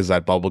bourbon. Like, is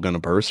that bubble going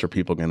to burst or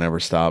people going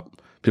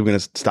to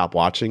stop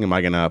watching? Am I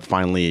going to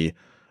finally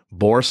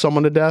bore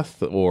someone to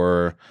death,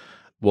 or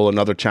will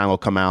another channel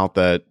come out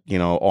that, you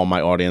know, all my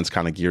audience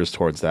kind of gears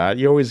towards that?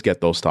 You always get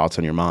those thoughts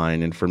in your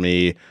mind. And for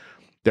me,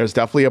 there's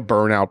definitely a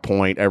burnout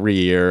point every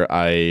year.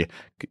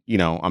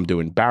 I'm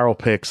doing barrel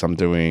picks. I'm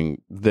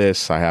doing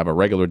this. I have a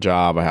regular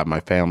job. I have my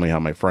family, I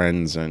have my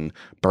friends, and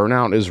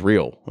burnout is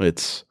real.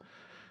 It's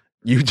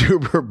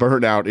YouTuber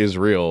burnout is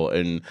real.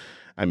 And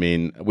I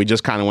mean, we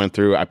just kind of went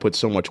through, I put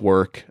so much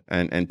work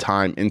and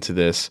time into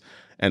this,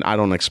 and I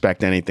don't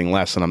expect anything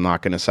less. And I'm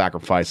not going to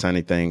sacrifice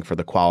anything for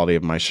the quality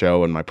of my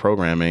show and my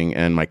programming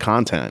and my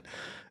content.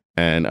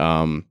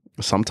 And,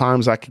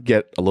 sometimes I could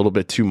get a little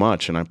bit too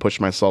much and I push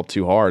myself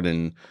too hard.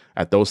 And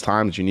at those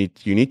times you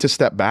need to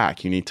step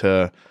back. You need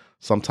to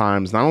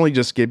sometimes not only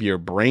just give your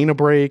brain a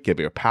break, give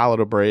your palate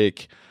a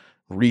break,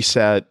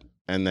 reset,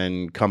 and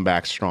then come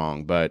back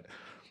strong. But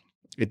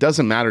it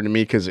doesn't matter to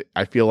me because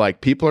I feel like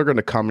people are going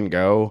to come and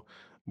go.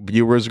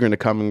 Viewers are going to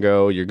come and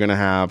go. You're going to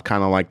have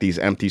kind of like these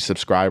empty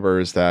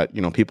subscribers that,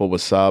 you know, people will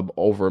sub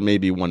over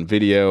maybe one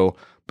video,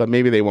 but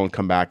maybe they won't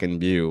come back and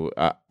view.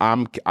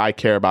 I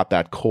care about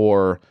that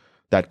core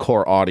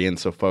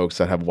audience of folks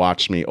that have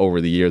watched me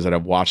over the years, that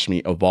have watched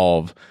me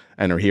evolve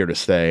and are here to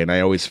stay. And I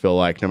always feel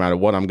like no matter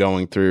what I'm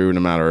going through, no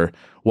matter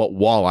what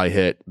wall I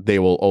hit, they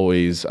will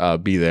always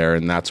be there.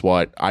 And that's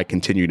what I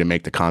continue to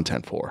make the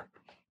content for.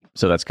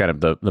 So that's kind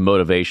of the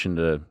motivation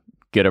to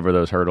get over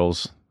those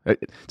hurdles.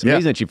 It's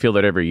amazing that you feel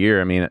that every year.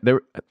 I mean,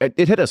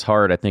 it hit us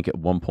hard, I think, at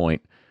one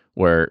point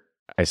where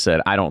I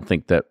said, I don't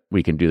think that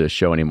we can do this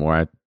show anymore.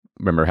 I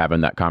remember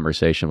having that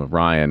conversation with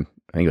Ryan.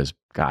 I think it was,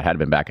 God, had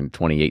been back in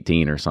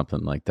 2018 or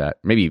something like that.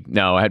 Maybe,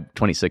 no, I had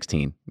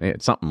 2016,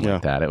 something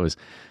like that. It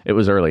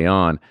was early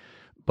on.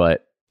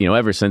 But,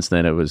 ever since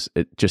then,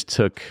 it just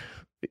took,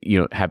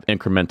 have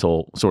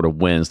incremental sort of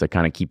wins that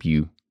kind of keep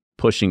you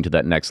pushing to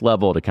that next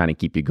level, to kind of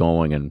keep you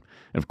going. And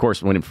of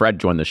course, when Fred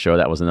joined the show,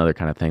 that was another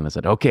kind of thing that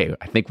said, okay,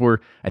 I think we're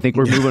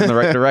moving in the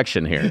right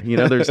direction here.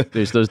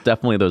 There's those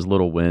definitely those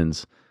little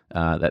wins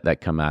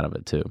that come out of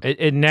it too.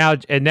 And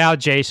now,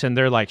 Jason,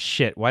 they're like,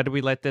 shit, why did we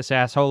let this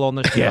asshole on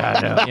the show?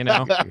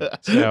 Yeah,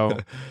 So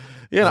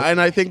yeah,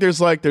 and I think there's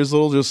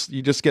little,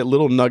 you just get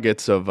little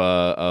nuggets of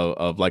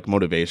like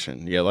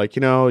motivation. Yeah, like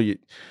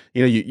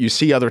you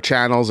see other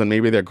channels and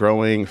maybe they're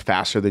growing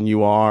faster than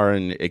you are,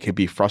 and it can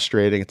be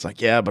frustrating. It's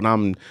like, yeah, but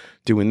I'm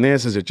doing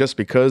this. Is it just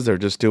because they're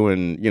just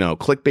doing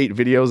clickbait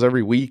videos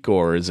every week,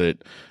 or is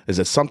it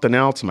something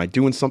else? Am I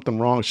doing something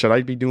wrong? Should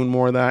I be doing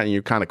more of that? And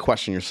you kind of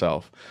question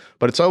yourself.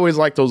 But it's always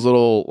like those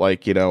little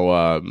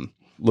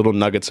little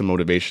nuggets of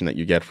motivation that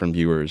you get from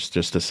viewers,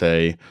 just to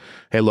say,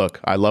 hey, look,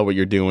 I love what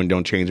you're doing.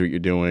 Don't change what you're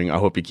doing. I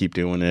hope you keep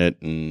doing it.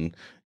 And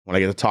when I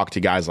get to talk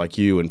to guys like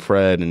you and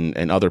Fred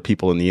and other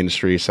people in the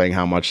industry saying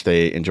how much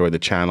they enjoy the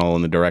channel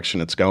and the direction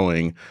it's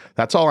going,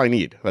 that's all I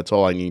need. That's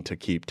all I need to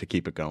keep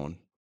it going.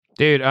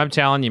 Dude, I'm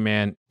telling you,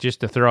 man, just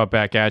to throw it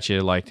back at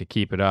you, like, to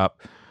keep it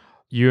up.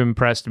 You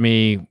impressed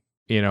me,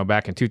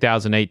 back in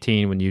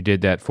 2018 when you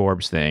did that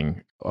Forbes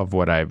thing of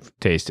what I've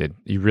tasted.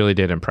 You really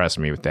did impress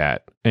me with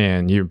that.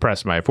 And you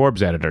impressed my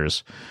Forbes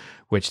editors,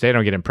 which they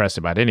don't get impressed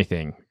about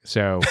anything.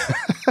 So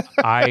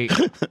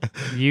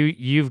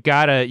you've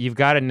got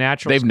a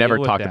natural. They've never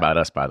skill talked with about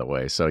us, by the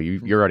way. So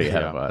you're already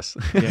ahead of us.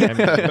 Yeah, I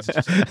mean,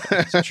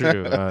 it's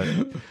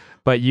true.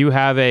 But you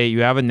have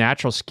a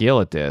natural skill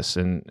at this,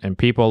 and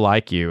people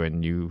like you,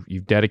 and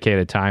you've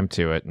dedicated time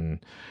to it. And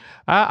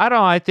I don't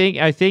know.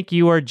 I think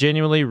you are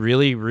genuinely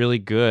really, really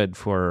good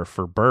for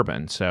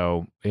bourbon.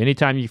 So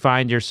anytime you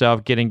find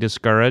yourself getting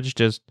discouraged,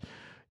 just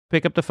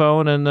pick up the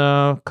phone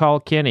and call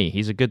Kenny.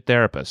 He's a good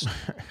therapist.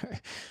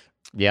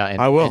 Yeah, and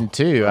I will. And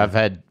two, I've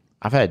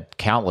had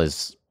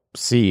countless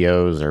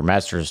CEOs or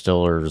master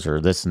distillers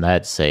or this and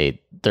that say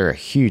they're a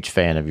huge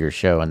fan of your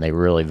show and they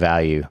really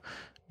value,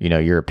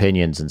 your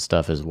opinions and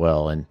stuff as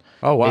well. And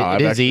oh wow,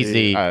 it is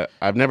easy.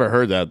 I've never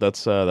heard that.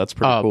 That's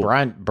pretty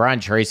cool. Brian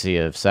Tracy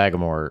of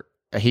Sagamore,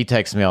 he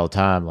texts me all the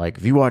time like,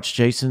 "Have you watched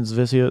Jason's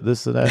video?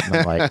 This and that?" And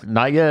I'm like,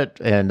 "Not yet."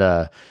 And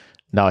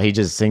no, he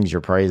just sings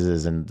your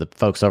praises, and the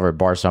folks over at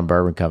Barstow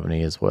Bourbon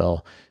Company as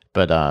well.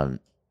 But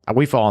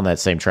we fall in that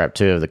same trap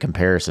too of the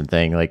comparison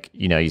thing. Like,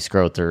 you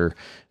scroll through,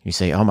 you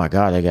say, "Oh my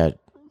God, I got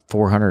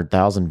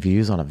 400,000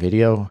 views on a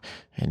video,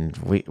 and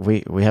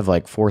we have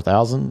like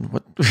 4,000.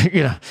 What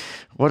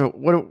what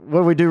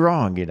do we do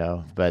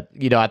wrong?" But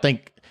I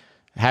think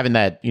having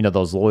that,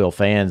 those loyal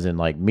fans and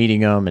like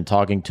meeting them and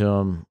talking to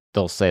them,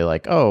 they'll say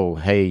like, "Oh,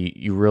 hey,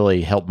 you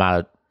really helped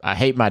I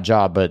hate my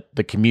job, but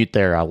the commute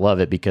there, I love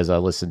it because I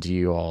listen to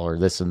you all," or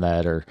this and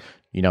that, or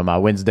my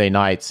Wednesday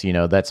nights,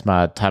 that's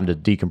my time to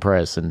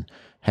decompress and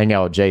hang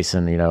out with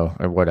Jason,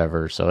 or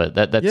whatever. So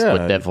that's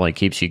what definitely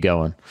keeps you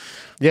going.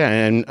 Yeah,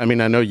 and I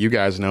mean, I know you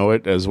guys know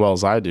it as well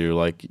as I do.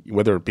 Like,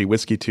 whether it be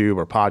Whiskey Tube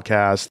or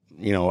podcast,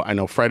 I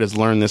know Fred has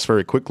learned this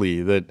very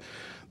quickly, that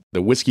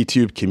the Whiskey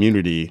Tube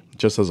community,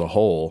 just as a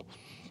whole,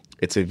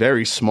 it's a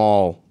very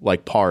small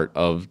part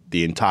of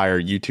the entire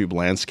YouTube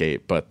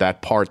landscape. But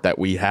that part that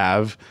we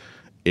have,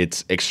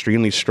 it's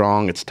extremely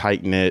strong. It's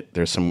tight knit.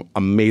 There's some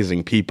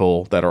amazing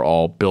people that are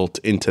all built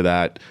into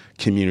that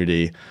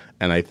community.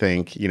 And I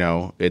think,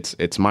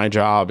 it's my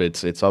job,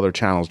 it's other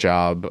channels'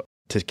 job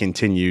to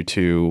continue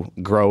to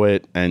grow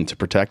it and to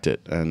protect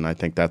it. And I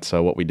think that's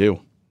what we do.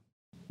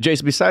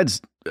 Jason,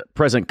 besides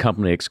present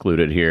company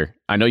excluded here,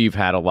 I know you've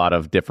had a lot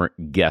of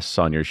different guests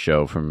on your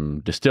show, from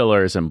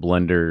distillers and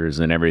blenders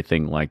and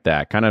everything like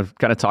that. Kind of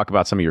talk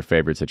about some of your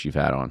favorites that you've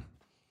had on.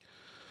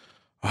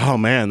 Oh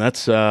man,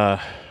 that's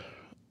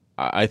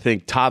I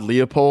think Todd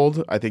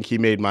Leopold. I think he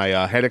made my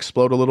head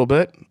explode a little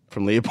bit,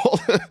 from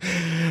Leopold.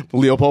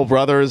 Leopold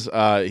Brothers.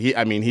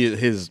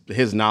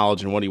 His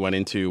knowledge and what he went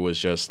into was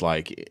just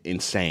like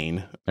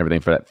insane. Everything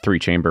for that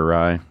 3-chamber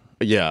rye.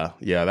 Yeah,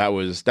 that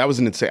was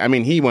an insane. I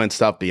mean, he went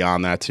stuff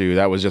beyond that too.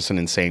 That was just an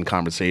insane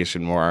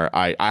conversation where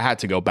I had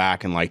to go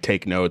back and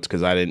take notes,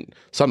 because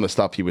some of the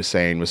stuff he was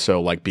saying was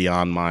so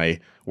beyond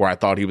where I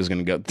thought he was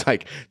going to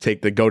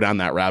go, go down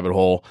that rabbit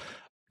hole.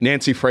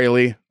 Nancy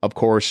Fraley, of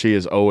course, she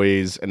is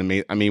always an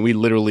amazing. I mean, we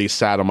literally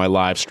sat on my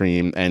live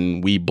stream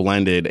and we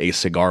blended a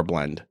cigar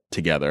blend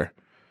together.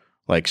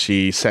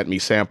 She sent me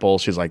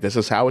samples. She's like, "This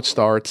is how it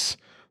starts.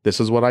 This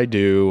is what I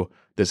do.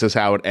 This is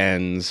how it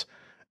ends."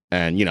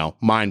 And,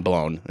 mind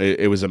blown.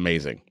 It was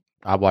amazing.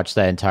 I watched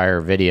that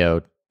entire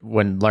video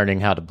when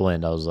learning how to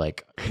blend. I was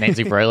like,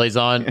 Nancy Fraley's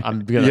on.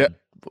 I'm gonna Yeah.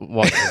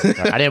 watch it.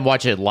 I didn't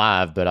watch it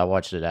live, but I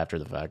watched it after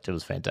the fact. It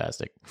was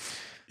fantastic.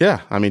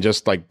 Yeah, I mean,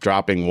 just like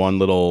dropping one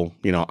little,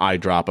 eye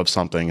drop of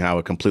something, how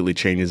it completely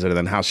changes it, and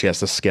then how she has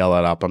to scale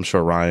that up. I'm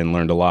sure Ryan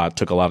learned a lot,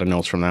 took a lot of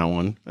notes from that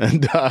one.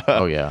 And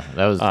oh yeah,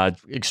 that was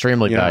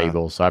extremely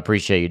valuable. So I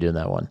appreciate you doing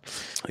that one.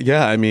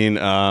 Yeah, I mean,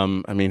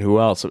 who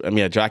else? I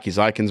mean, Jackie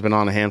Zykin's been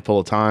on a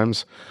handful of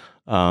times.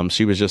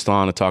 She was just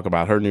on to talk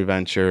about her new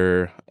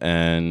venture,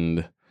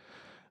 and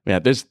yeah,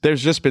 there's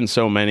just been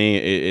so many.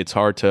 It's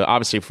hard to.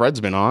 Obviously,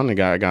 Fred's been on. I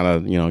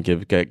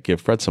gotta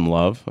give Fred some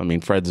love. I mean,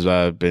 Fred's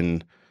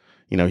been.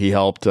 He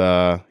helped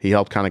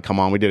kind of come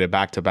on. We did it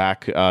back to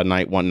back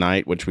one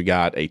night, which we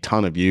got a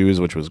ton of views,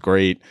 which was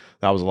great.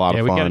 That was a lot of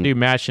fun. Yeah, we got to do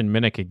Mash and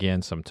Minnick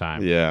again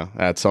sometime. Yeah,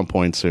 at some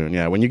point soon.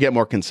 Yeah, when you get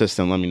more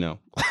consistent, let me know.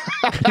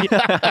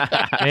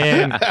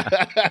 And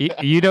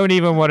you don't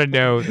even want to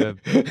know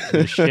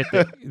the shit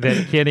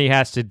that Kenny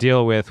has to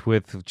deal with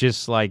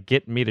just like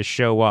getting me to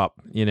show up.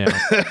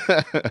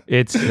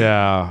 It's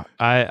I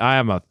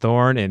am a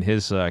thorn in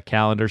his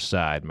calendar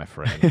side, my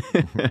friend.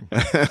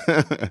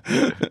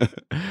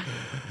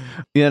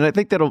 Yeah, and I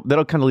think that'll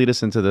kind of lead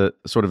us into the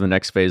sort of the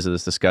next phase of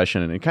this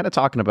discussion, and kind of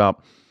talking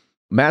about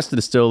master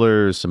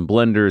distillers, some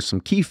blenders,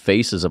 some key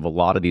faces of a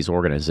lot of these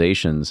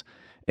organizations,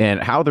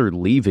 and how they're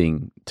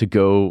leaving to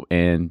go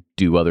and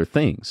do other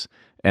things.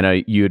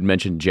 And you had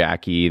mentioned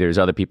Jackie. There's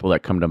other people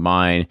that come to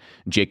mind.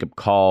 Jacob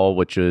Call,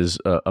 which is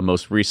a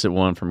most recent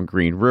one from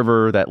Green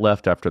River that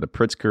left after the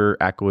Pritzker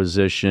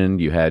acquisition.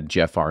 You had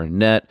Jeff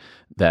Arnett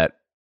that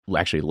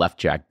actually left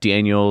Jack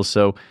Daniels.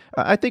 So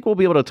I think we'll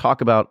be able to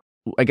talk about,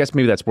 I guess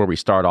maybe that's where we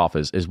start off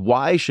is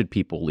why should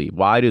people leave?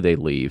 Why do they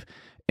leave?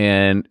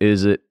 And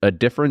is it a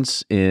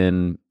difference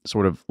in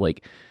sort of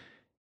like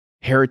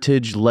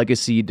heritage,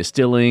 legacy,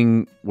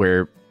 distilling,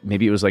 where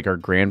maybe it was like our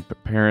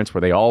grandparents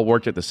where they all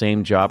worked at the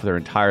same job for their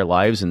entire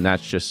lives and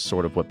that's just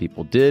sort of what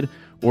people did?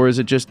 Or is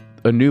it just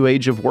a new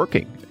age of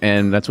working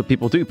and that's what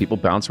people do? People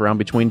bounce around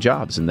between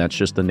jobs and that's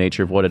just the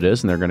nature of what it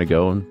is and they're going to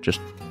go and just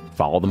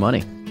follow the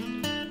money.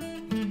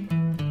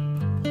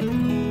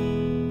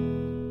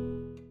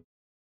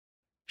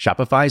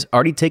 Shopify's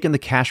already taken the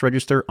cash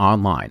register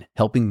online,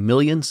 helping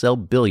millions sell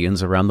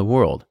billions around the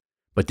world.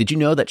 But did you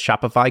know that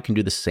Shopify can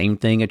do the same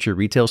thing at your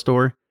retail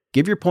store?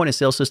 Give your point of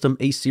sale system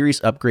a serious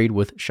upgrade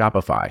with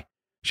Shopify.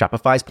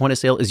 Shopify's point of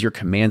sale is your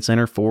command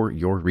center for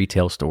your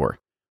retail store.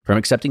 From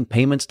accepting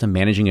payments to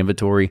managing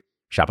inventory,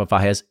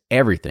 Shopify has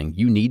everything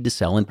you need to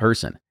sell in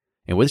person.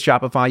 And with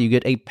Shopify, you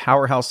get a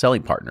powerhouse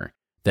selling partner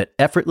that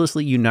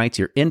effortlessly unites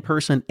your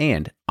in-person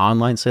and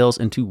online sales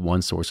into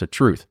one source of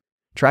truth.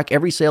 Track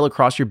every sale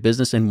across your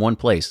business in one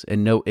place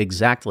and know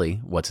exactly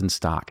what's in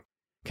stock.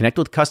 Connect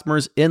with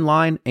customers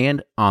in-line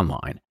and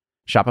online.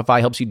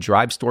 Shopify helps you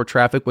drive store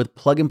traffic with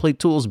plug-and-play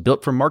tools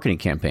built for marketing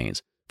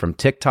campaigns, from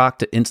TikTok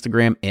to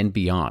Instagram and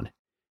beyond.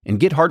 And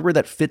get hardware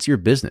that fits your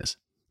business.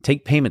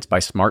 Take payments by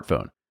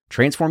smartphone.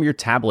 Transform your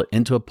tablet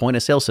into a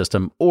point-of-sale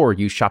system or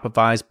use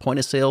Shopify's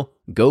point-of-sale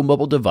Go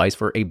mobile device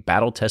for a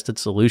battle-tested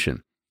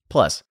solution.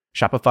 Plus,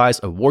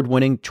 Shopify's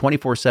award-winning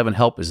 24/7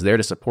 help is there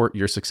to support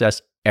your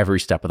success every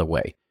step of the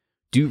way.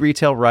 Do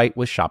retail right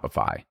with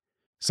Shopify.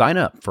 Sign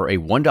up for a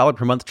 $1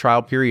 per month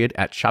trial period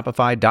at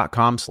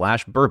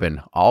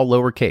shopify.com/bourbon, all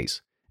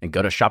lowercase, and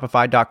go to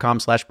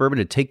shopify.com/bourbon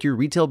to take your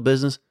retail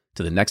business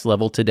to the next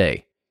level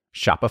today.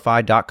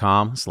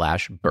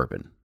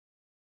 Shopify.com/bourbon.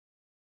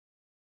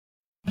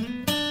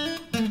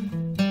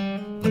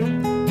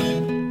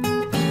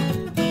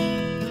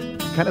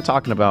 Kind of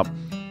talking about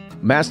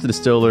master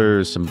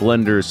distillers, some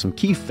blenders, some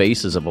key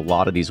faces of a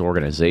lot of these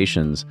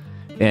organizations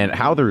and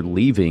how they're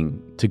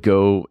leaving to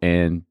go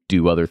and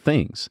do other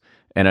things.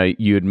 And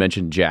you had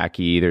mentioned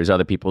Jackie. There's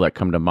other people that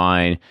come to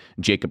mind.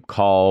 Jacob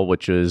Call,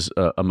 which is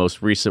a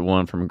most recent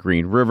one from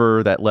Green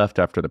River that left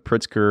after the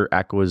Pritzker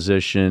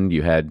acquisition.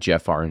 You had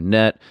Jeff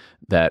Arnett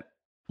that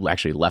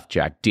actually left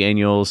Jack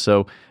Daniels.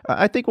 So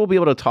I think we'll be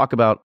able to talk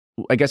about,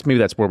 I guess maybe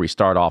that's where we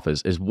start off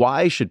is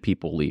why should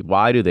people leave?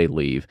 Why do they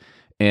leave?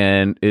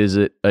 And is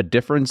it a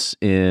difference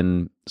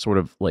in sort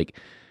of like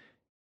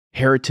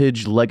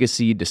heritage,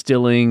 legacy,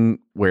 distilling,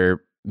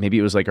 where maybe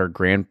it was like our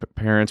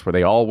grandparents where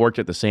they all worked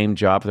at the same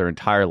job for their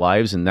entire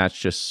lives and that's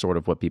just sort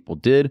of what people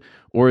did?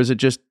 Or is it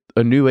just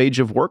a new age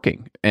of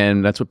working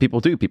and that's what people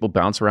do? People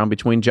bounce around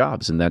between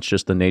jobs and that's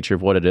just the nature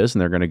of what it is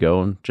and they're going to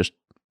go and just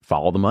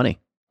follow the money.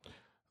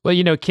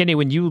 Well, Kenny,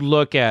 when you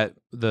look at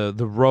the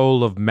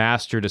role of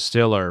master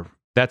distiller,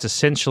 that's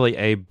essentially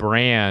a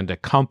brand, a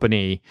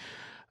company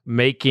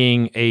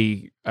making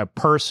a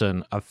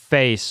person a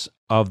face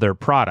of their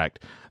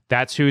product.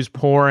 That's who's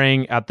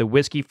pouring at the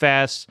Whiskey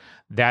Fest.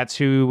 That's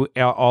who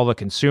all the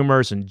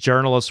consumers and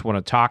journalists want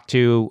to talk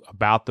to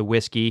about the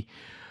whiskey.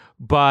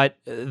 But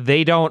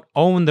they don't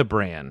own the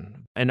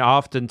brand. And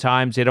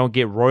oftentimes they don't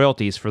get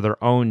royalties for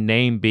their own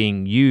name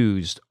being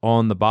used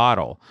on the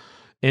bottle.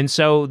 And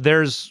so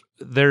there's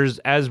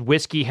as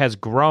whiskey has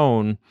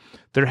grown,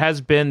 there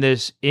has been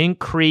this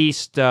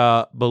increased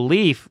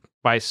belief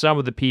by some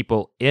of the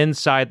people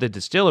inside the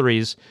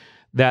distilleries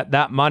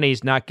that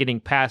money's not getting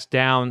passed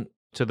down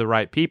to the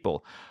right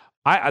people.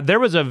 There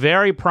was a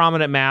very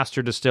prominent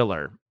master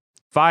distiller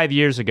 5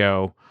 years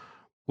ago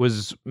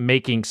was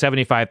making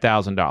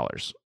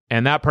 $75,000,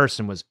 and that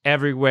person was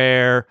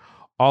everywhere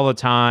all the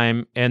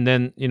time. And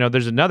then,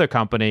 there's another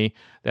company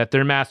that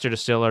their master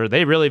distiller,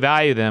 they really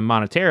value them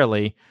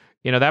monetarily.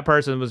 That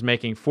person was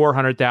making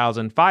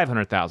 $400,000,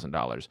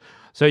 $500,000.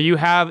 So you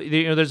have,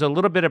 there's a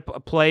little bit of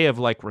play of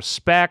like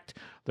respect,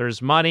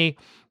 there's money,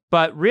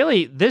 but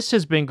really this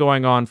has been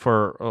going on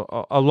for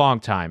a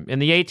long time. In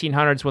the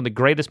 1800s, one of the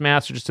greatest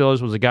master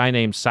distillers was a guy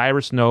named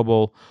Cyrus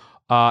Noble,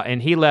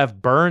 and he left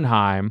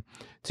Bernheim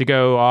to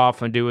go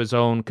off and do his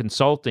own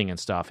consulting and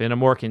stuff. In a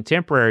more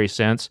contemporary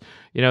sense,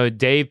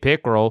 Dave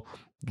Pickerel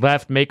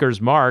left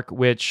Maker's Mark,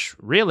 which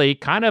really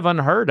kind of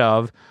unheard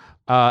of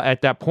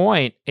at that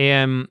point,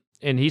 and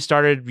he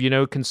started,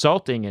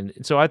 consulting. And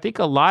so I think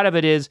a lot of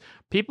it is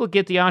people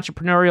get the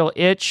entrepreneurial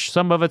itch.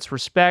 Some of it's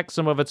respect,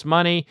 some of it's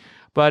money.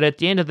 But at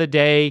the end of the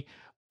day,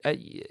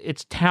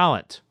 it's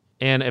talent.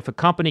 And if a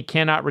company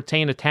cannot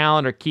retain a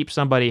talent or keep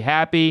somebody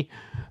happy,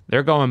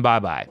 they're going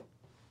bye-bye.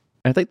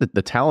 I think that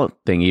the talent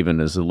thing even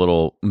is a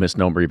little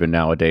misnomer even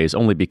nowadays,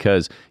 only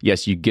because,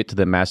 yes, you get to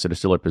the master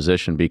distiller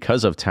position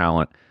because of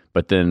talent,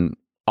 but then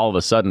all of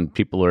a sudden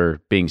people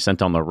are being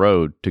sent on the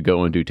road to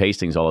go and do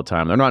tastings all the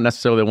time. They're not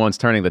necessarily the ones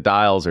turning the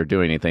dials or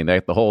doing anything. They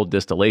have the whole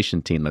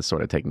distillation team that's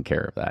sort of taking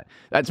care of that.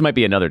 That might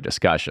be another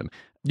discussion.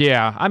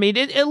 Yeah, I mean,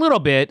 a little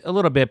bit,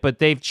 but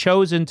they've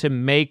chosen to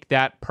make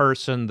that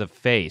person the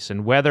face.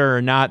 And whether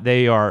or not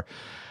they are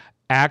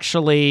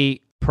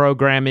actually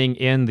programming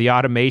in the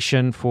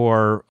automation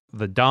for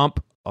the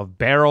dump of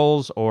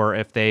barrels, or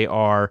if they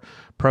are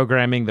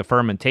programming the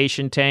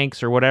fermentation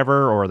tanks or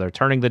whatever, or they're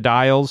turning the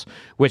dials,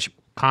 which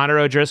Connor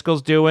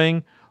O'Driscoll's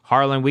doing,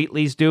 Harlan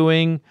Wheatley's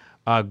doing,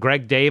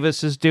 Greg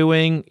Davis is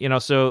doing,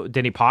 so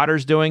Denny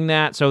Potter's doing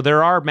that. So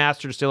there are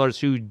master distillers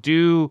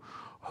who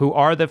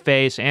are the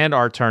face and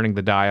are turning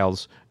the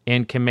dials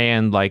and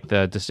command like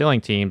the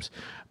distilling teams.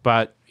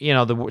 But,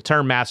 the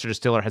term master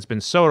distiller has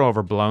been so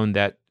overblown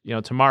that,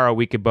 tomorrow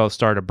we could both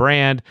start a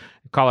brand,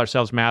 call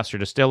ourselves master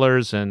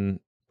distillers, and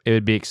it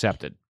would be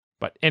accepted.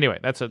 But anyway,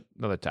 that's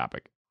another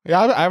topic. Yeah,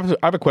 I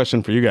have a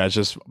question for you guys,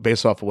 just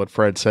based off of what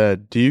Fred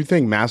said. Do you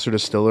think master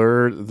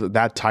distiller,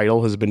 that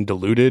title has been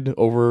diluted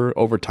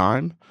over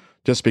time,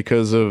 just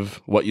because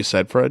of what you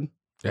said, Fred?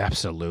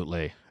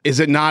 Absolutely. Is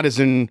it not as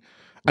in?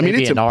 I mean,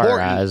 it's in important. Our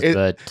eyes,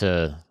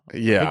 but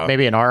yeah,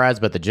 maybe in our eyes,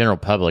 but the general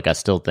public, I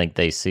still think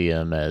they see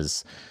him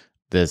as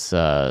this,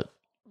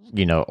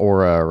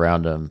 aura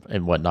around him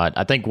and whatnot.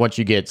 I think once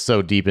you get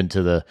so deep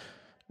into the,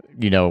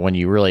 when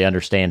you really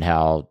understand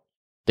how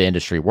the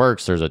industry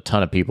works, there's a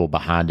ton of people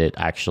behind it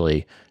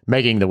actually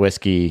making the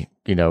whiskey,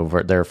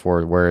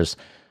 therefore, whereas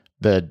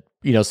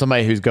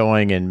somebody who's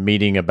going and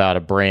meeting about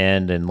a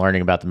brand and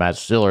learning about the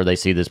master distiller, they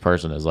see this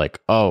person as like,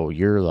 oh,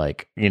 you're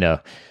like,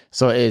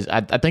 so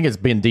I think it's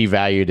been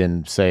devalued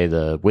in, say,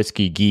 the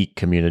whiskey geek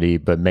community,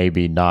 but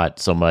maybe not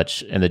so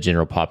much in the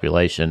general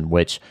population,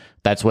 which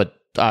that's what,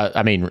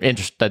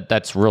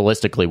 that's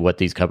realistically what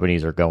these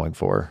companies are going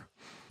for.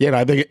 Yeah, and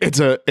I think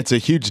it's a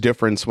huge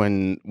difference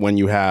when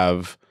you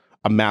have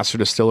a master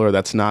distiller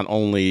that's not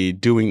only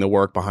doing the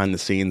work behind the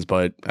scenes,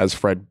 but as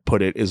Fred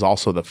put it, is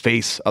also the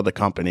face of the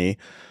company,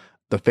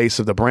 the face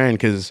of the brand.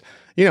 Because,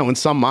 in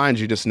some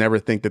minds, you just never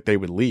think that they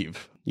would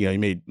leave.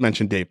 You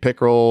mention Dave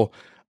Pickerel,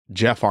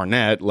 Jeff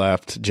Arnett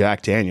left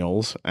Jack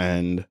Daniels,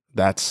 and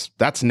that's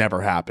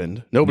never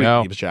happened. Nobody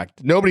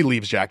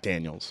leaves Jack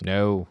Daniels.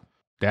 No.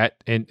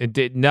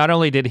 Not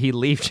only did he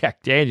leave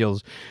Jack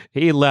Daniels,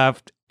 he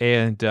left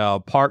and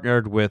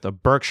partnered with a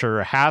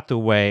Berkshire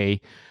Hathaway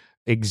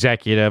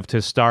executive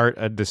to start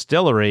a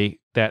distillery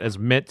that is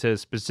meant to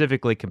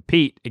specifically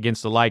compete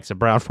against the likes of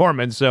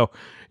Brown-Forman. So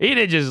he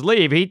didn't just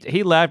leave;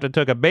 he left and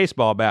took a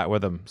baseball bat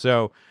with him.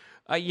 So,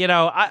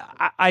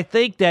 I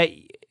think that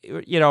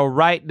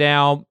right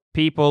now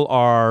people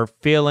are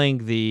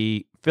feeling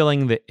the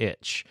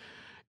itch.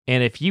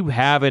 And if you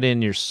have it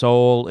in your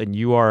soul and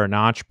you are an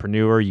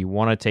entrepreneur, you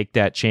want to take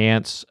that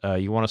chance,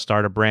 you want to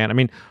start a brand. I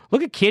mean,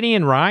 look at Kenny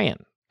and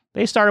Ryan.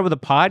 They started with a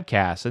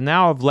podcast and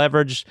now have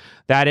leveraged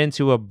that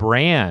into a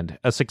brand,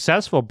 a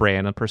successful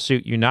brand in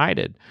Pursuit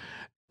United.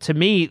 To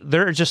me,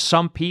 there are just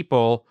some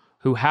people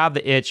who have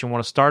the itch and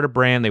want to start a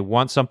brand. They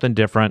want something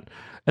different.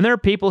 And there are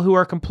people who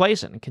are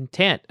complacent and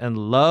content and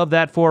love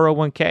that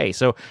 401k.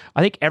 So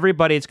I think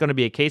everybody, it's going to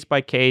be a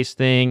case-by-case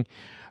thing.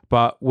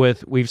 But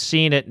we've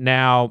seen it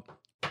now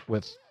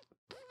with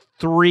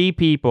 3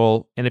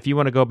 people, and if you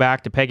want to go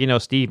back to Peggy No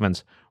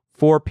Stevens,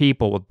 4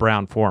 people with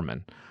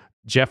Brown-Forman.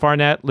 Jeff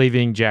Arnett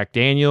leaving Jack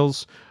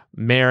Daniels,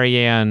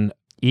 Marianne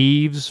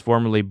Eves,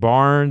 formerly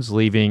Barnes,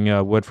 leaving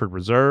Woodford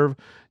Reserve,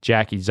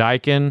 Jackie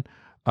Zykin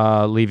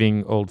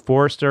leaving Old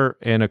Forester,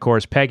 and of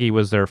course Peggy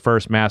was their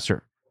first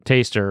master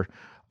taster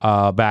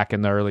back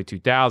in the early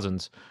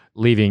 2000s,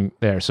 leaving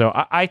there. So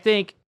I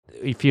think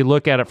if you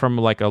look at it from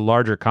like a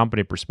larger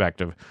company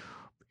perspective,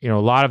 a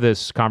lot of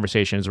this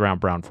conversation is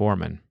around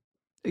Brown-Forman.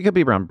 It could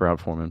be around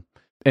Brown-Forman.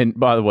 And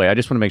by the way, I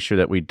just want to make sure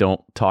that we don't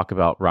talk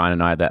about Ryan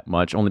and I that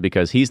much, only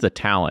because he's the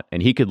talent,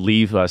 and he could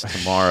leave us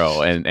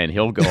tomorrow, and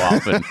he'll go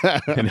off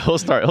and he'll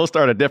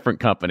start a different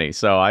company.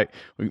 So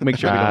we make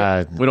sure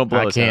we don't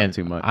blow his head up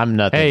too much. I'm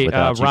nothing. Hey,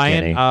 without you,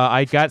 Ryan, Kenny.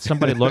 I got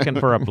somebody looking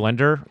for a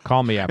blender.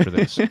 Call me after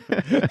this.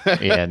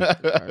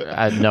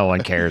 Yeah, no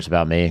one cares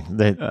about me.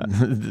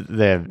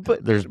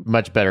 There's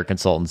much better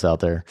consultants out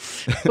there.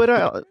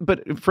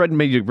 But Fred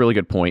made a really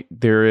good point.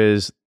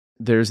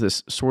 There's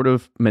this sort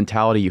of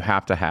mentality you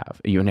have to have.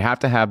 You have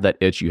to have that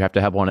itch. You have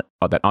to have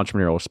that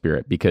entrepreneurial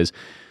spirit, because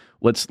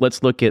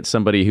let's look at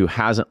somebody who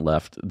hasn't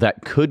left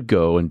that could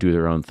go and do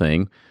their own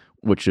thing,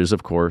 which is,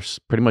 of course,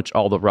 pretty much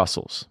all the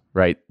Russells,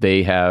 right?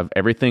 They have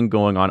everything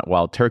going on at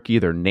Wild Turkey.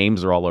 Their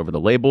names are all over the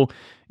label,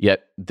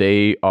 yet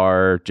they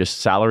are just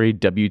salaried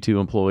W-2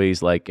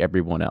 employees like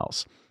everyone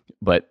else.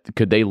 But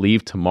could they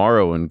leave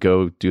tomorrow and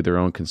go do their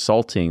own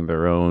consulting,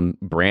 their own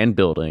brand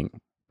building?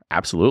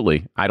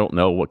 Absolutely. I don't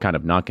know what kind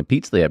of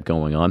non-competes they have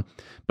going on,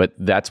 but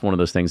that's one of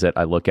those things that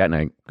I look at and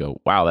I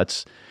go, wow,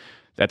 that's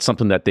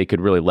something that they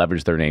could really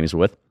leverage their names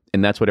with.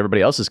 And that's what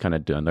everybody else is kind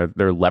of doing. They're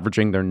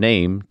leveraging their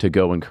name to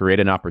go and create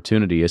an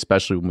opportunity,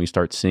 especially when we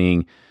start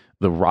seeing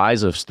the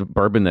rise of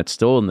bourbon that's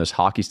still in this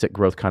hockey stick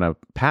growth kind of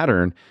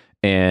pattern.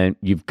 And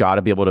you've got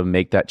to be able to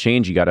make that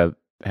change. You got to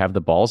have the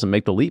balls and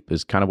make the leap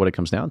is kind of what it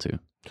comes down to.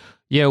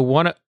 Yeah,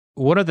 one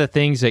of the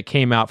things that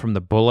came out from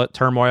the Bulleit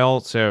turmoil,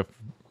 so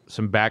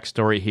some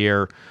backstory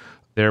here.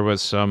 There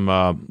was some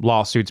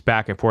lawsuits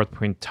back and forth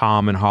between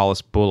Tom and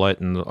Hollis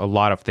Bulleit, and a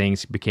lot of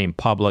things became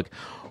public.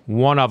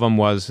 One of them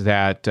was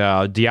that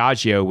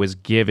Diageo was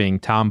giving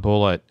Tom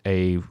Bulleit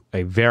a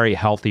very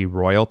healthy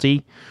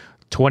royalty,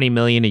 $20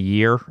 million a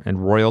year in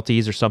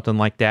royalties or something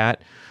like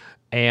that.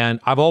 And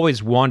I've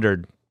always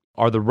wondered,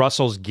 are the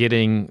Russells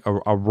getting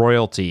a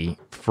royalty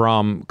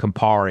from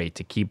Campari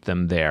to keep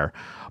them there?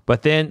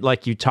 But then,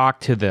 like, you talk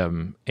to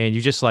them, and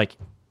you just like,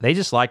 they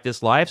just like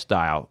this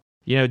lifestyle.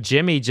 You know,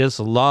 Jimmy just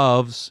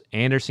loves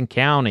Anderson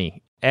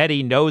County.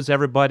 Eddie knows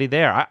everybody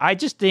there. I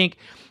think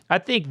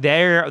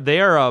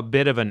they're a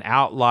bit of an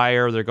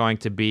outlier. They're going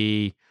to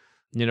be,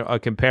 a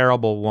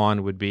comparable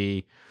one would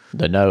be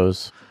The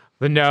Nose.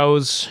 The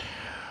Nose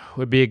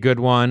would be a good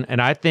one.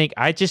 And I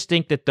just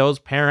think that those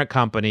parent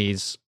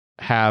companies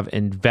have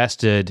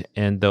invested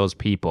in those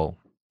people,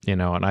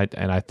 and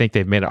I think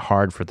they've made it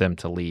hard for them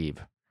to leave.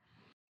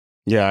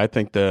 Yeah, I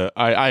think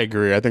I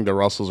agree. I think the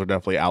Russells are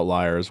definitely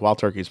outliers. Wild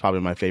Turkey is probably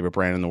my favorite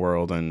brand in the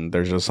world, and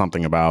there's just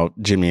something about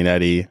Jimmy and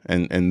Eddie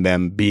and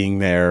them being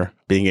there,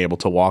 being able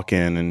to walk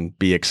in and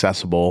be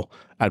accessible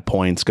at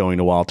points going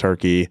to Wild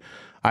Turkey.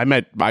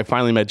 I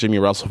finally met Jimmy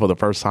Russell for the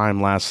first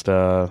time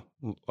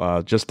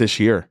just this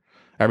year.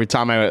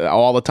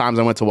 All the times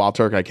I went to Wild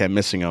Turkey, I kept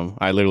missing him.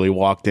 I literally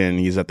walked in,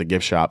 he's at the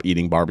gift shop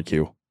eating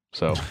barbecue.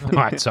 So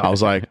I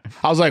was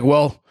like,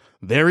 well,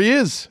 there he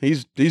is.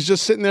 He's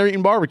just sitting there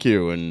eating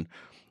barbecue, and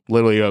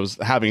literally I was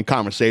having a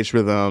conversation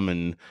with him,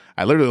 and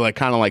I literally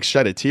kind of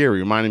shed a tear.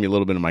 He reminded me a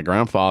little bit of my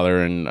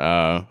grandfather, and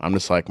I'm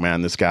just like,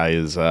 man, this guy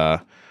is.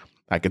 I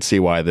could see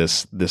why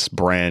this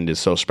brand is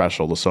so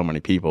special to so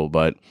many people.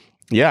 But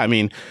yeah, I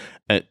mean,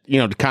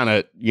 to kind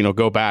of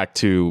go back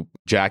to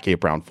Jackie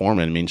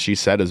Brown-Forman. I mean, she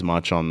said as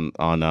much on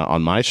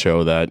my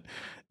show that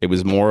it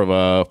was more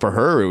of for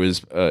her.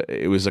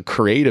 It was a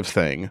creative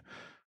thing.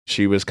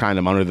 She was kind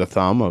of under the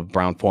thumb of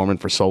Brown-Forman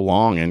for so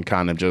long, and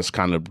kind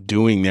of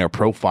doing their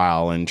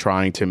profile and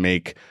trying to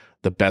make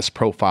the best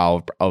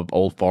profile of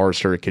Old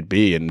Forester it could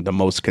be, and the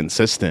most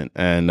consistent.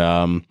 And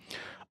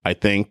I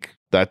think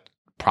that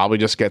probably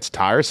just gets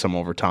tiresome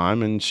over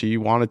time, and she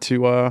wanted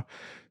to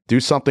do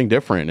something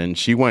different. And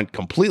she went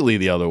completely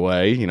the other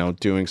way,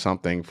 doing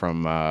something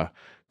from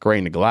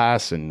grain to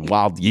glass and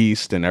wild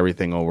yeast and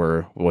everything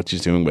over what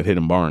she's doing with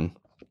Hidden Barn.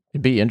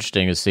 It'd be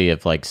interesting to see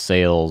if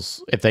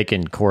sales, if they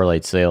can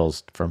correlate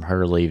sales from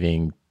her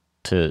leaving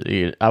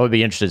to. I would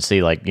be interested to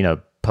see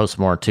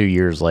post-mortem 2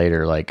 years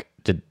later,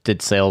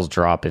 did sales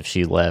drop if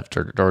she left,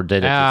 or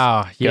did it?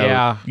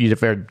 Yeah. You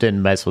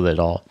didn't mess with it at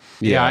all.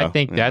 Yeah, I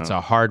think that's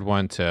a hard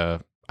one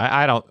to.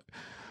 I don't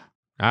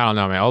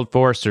know, man. Old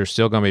Forester's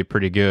still going to be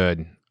pretty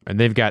good, and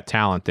they've got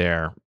talent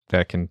there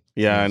that can.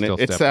 Yeah, and still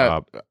it's step that.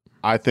 up.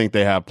 I think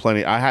they have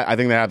plenty. I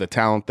think they have the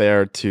talent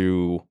there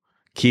to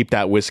keep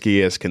that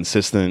whiskey as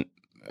consistent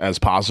as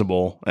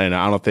possible, and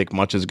I don't think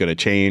much is going to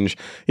change.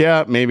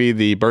 Yeah, maybe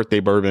the birthday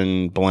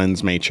bourbon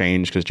blends may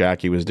change because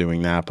Jackie was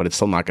doing that, but it's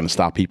still not going to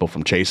stop people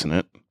from chasing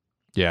it.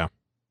 Yeah.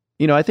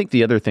 I think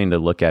the other thing to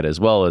look at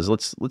as well is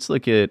let's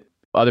look at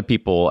other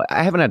people.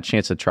 I haven't had a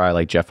chance to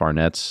try Jeff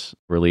Arnett's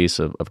release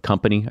of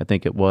Company, I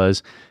think it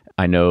was.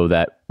 I know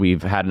that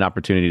we've had an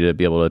opportunity to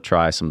be able to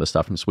try some of the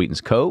stuff from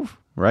Sweetens Cove,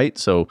 right?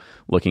 So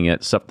looking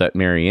at stuff that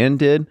Marianne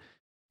did.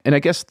 And I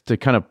guess to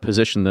kind of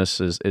position this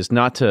is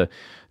not to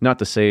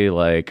say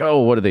oh,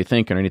 what do they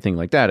think or anything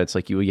like that. It's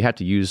you have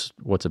to use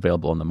what's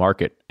available in the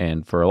market.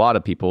 And for a lot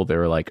of people, they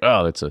were like,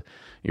 oh,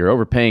 you're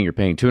overpaying. You're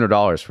paying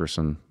 $200 for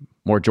some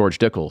more George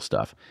Dickel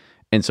stuff.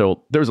 And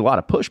so there's a lot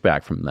of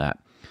pushback from that.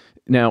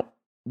 Now,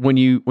 when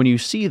you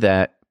see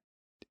that,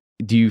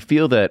 do you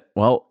feel that,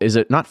 well, is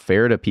it not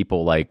fair to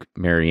people like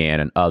Marianne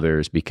and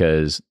others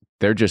because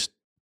they're just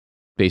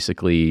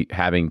basically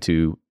having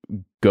to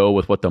go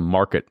with what the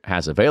market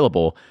has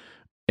available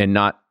and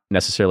not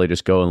necessarily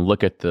just go and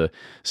look at the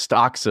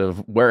stocks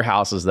of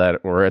warehouses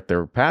that were at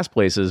their past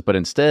places, but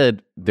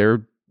instead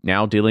they're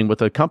now dealing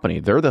with a company.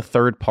 They're the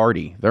third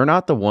party. They're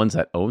not the ones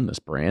that own this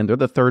brand. They're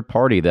the third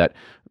party that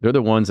they're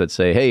the ones that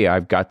say, hey,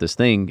 I've got this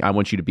thing. I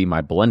want you to be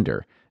my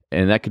blender.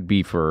 And that could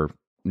be for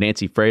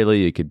Nancy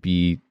Fraley. It could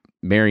be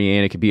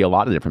Marianne. It could be a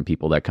lot of different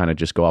people that kind of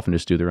just go off and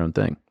just do their own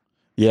thing.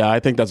 Yeah, I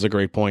think that's a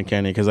great point,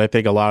 Kenny, because I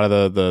think a lot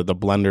of the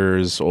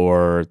blenders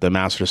or the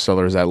master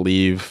distillers that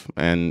leave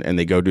and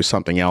they go do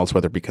something else,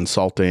 whether it be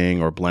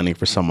consulting or blending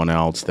for someone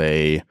else,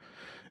 they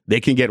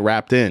can get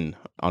wrapped in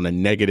on a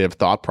negative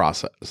thought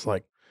process.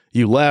 Like,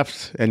 you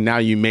left and now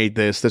you made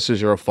this. This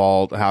is your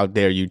fault. How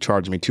dare you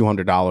charge me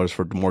 $200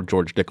 for more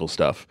George Dickel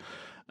stuff?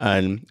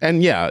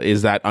 And yeah,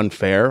 is that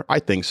unfair? I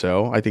think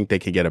so. I think they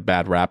could get a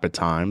bad rap at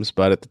times,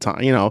 but at the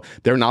time,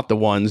 they're not the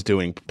ones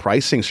doing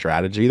pricing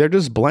strategy. They're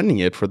just blending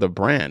it for the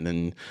brand.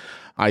 And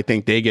I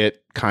think they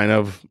get kind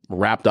of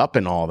wrapped up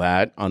in all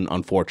that,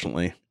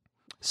 unfortunately.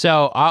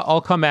 So I'll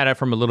come at it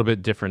from a little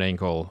bit different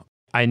angle.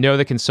 I know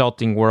the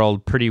consulting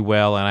world pretty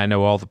well, and I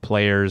know all the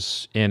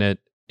players in it,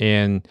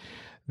 and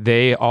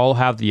they all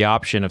have the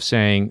option of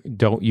saying,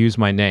 don't use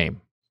my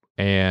name.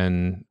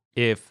 And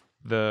if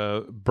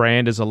the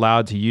brand is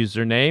allowed to use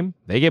their name,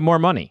 they get more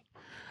money.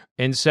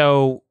 And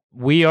so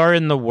we are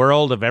in the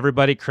world of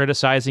everybody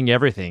criticizing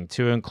everything,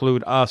 to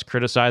include us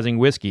criticizing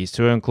whiskeys,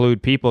 to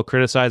include people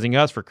criticizing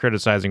us for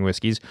criticizing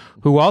whiskeys,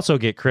 who also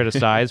get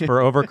criticized for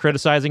over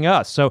criticizing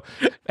us. So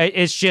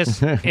it's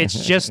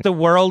just the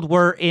world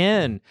we're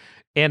in.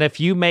 And if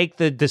you make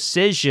the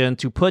decision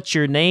to put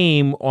your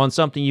name on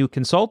something you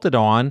consulted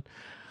on,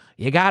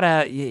 you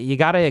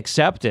gotta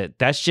accept it.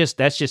 That's just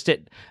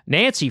it.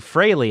 Nancy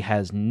Fraley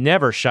has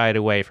never shied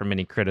away from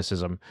any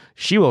criticism.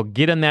 She will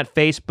get in that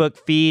Facebook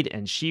feed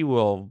and she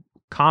will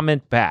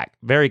comment back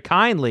very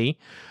kindly,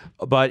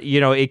 but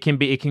it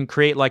can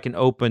create like an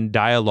open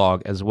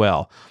dialogue as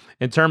well.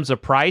 In terms of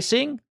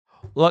pricing,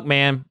 look,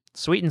 man,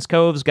 Sweetens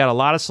Cove's got a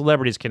lot of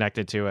celebrities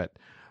connected to it.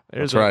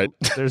 That's right.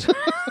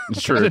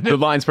 It's true. The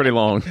line's pretty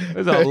long.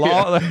 There's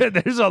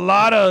a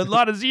lot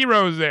of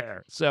zeros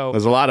there. So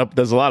there's a lot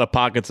of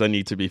pockets that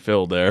need to be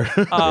filled there.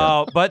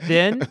 But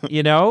then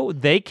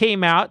they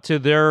came out to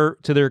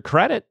their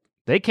credit.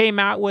 They came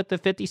out with the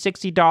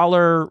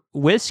 $50-$60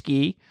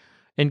 whiskey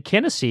in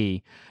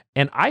Kinnessy,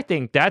 and I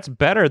think that's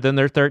better than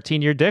their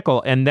 13-year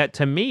Dickel. And that,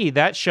 to me,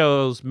 that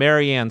shows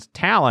Marianne's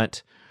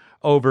talent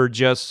over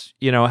just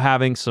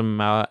having some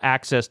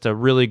access to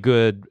really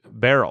good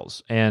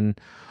barrels.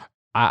 And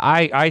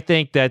I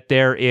think that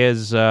there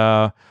is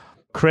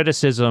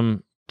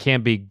criticism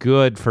can be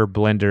good for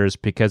blenders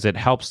because it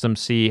helps them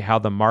see how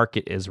the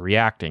market is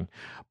reacting.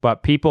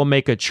 But people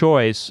make a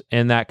choice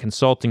in that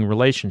consulting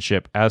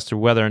relationship as to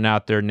whether or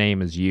not their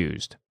name is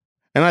used.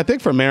 And I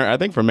think for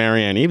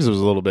Marianne Eaves, it was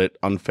a little bit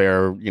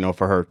unfair,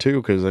 for her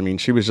too, because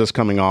she was just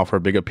coming off her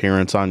big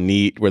appearance on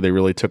Neat, where they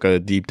really took a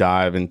deep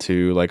dive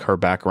into like her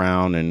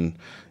background and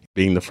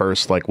being the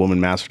first like woman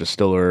master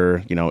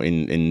distiller,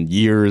 in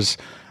years.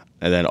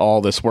 And then all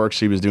this work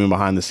she was doing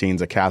behind the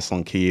scenes at Castle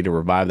and Key to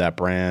revive that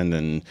brand,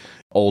 and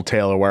Old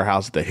Taylor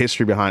Warehouse, the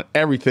history behind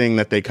everything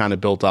that they kind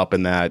of built up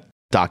in that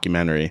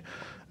documentary.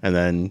 And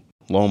then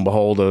lo and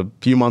behold, a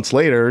few months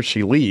later,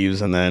 she leaves,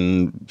 and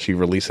then she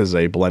releases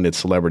a blended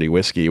celebrity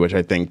whiskey, which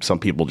I think some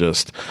people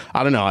just,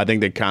 I don't know, I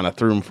think they kind of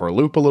threw him for a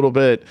loop a little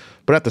bit.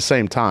 But at the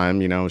same time,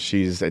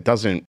 it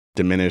doesn't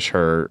diminish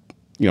her,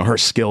 her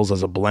skills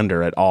as a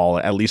blender at all,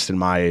 at least in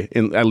my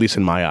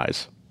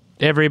eyes.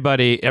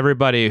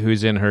 Everybody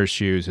who's in her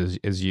shoes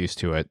is used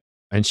to it,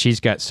 and she's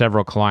got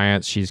several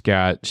clients. She's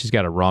got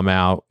a rum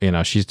out.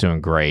 She's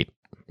doing great.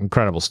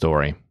 Incredible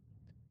story.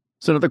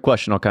 So another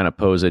question I'll kind of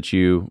pose at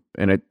you,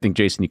 and I think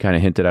Jason, you kind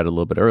of hinted at a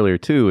little bit earlier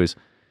too, is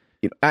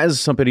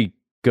as somebody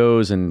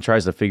goes and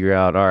tries to figure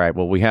out, all right,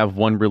 well, we have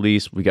one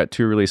release, we got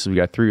two releases, we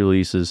got three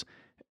releases,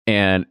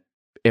 and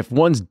if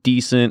one's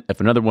decent,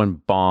 if another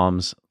one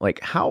bombs, like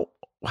how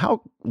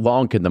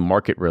long can the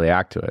market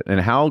react to it,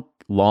 and how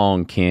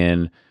long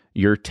can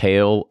your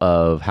tale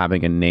of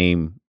having a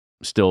name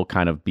still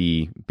kind of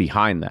be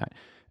behind that?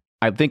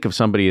 I think of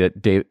somebody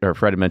that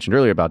Fred had mentioned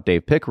earlier about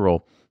Dave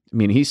Pickerel. I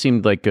mean, he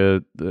seemed like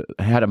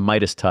had a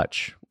Midas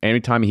touch.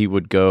 Anytime he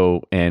would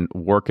go and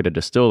work at a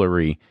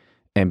distillery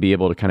and be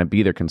able to kind of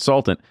be their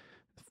consultant,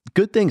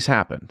 good things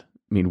happened.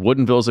 I mean,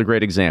 Woodinville's a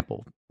great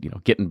example,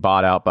 getting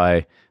bought out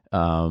by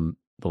the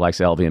likes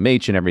of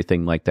LVMH and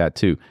everything like that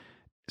too.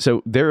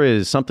 So there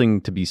is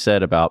something to be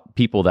said about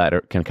people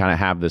that can kind of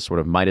have this sort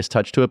of Midas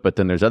touch to it, but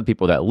then there's other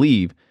people that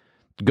leave,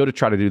 go to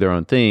try to do their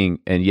own thing,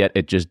 and yet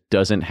it just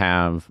doesn't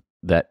have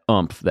that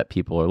oomph that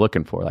people are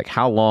looking for. Like,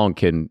 how long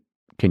can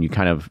you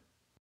kind of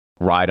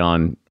ride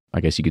on,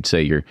 I guess you could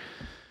say, your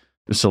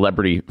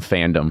celebrity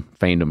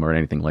fandom or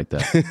anything like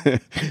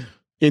that?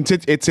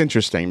 It's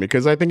interesting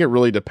because I think it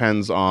really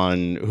depends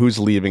on who's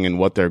leaving and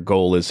what their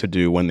goal is to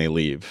do when they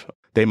leave.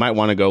 they might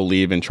want to go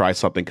leave and try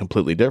something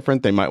completely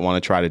different. They might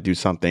want to try to do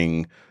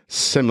something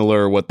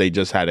similar what they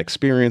just had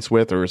experience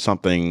with, or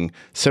something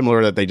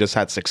similar that they just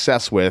had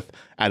success with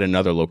at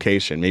another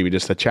location, maybe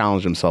just to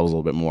challenge themselves a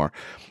little bit more.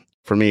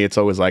 For me, it's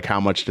always like, how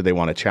much do they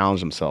want to challenge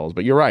themselves?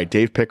 But you're right,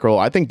 Dave Pickerel.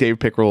 I think Dave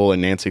Pickerel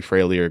and Nancy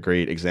Fraley are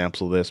great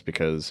examples of this,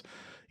 because,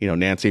 you know,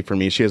 Nancy, for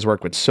me, she has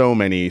worked with so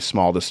many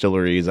small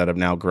distilleries that have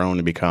now grown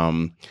to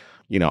become,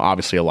 you know,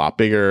 obviously a lot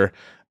bigger,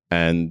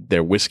 and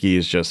their whiskey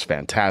is just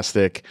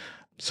fantastic.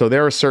 So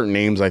there are certain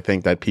names I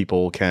think that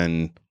people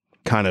can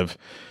kind of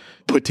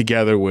put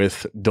together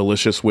with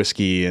delicious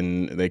whiskey,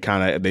 and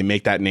they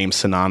make that name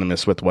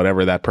synonymous with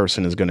whatever that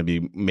person is going to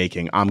be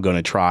making. I'm going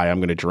to try, I'm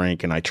going to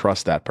drink, and I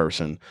trust that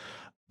person.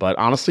 But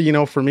honestly, you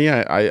know, for me,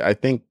 I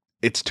think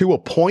it's to a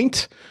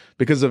point,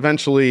 because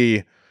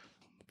eventually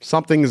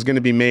something is going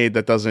to be made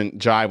that doesn't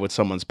jive with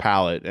someone's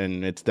palate,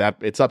 and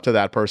it's up to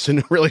that person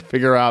to really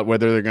figure out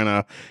whether they're going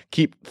to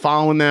keep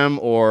following them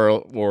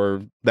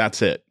or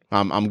that's it.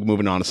 I'm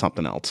moving on to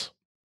something else.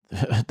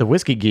 The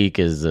whiskey geek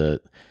is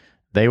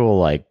they will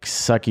like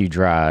suck you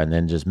dry and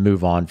then just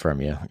move on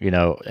from you, you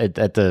know,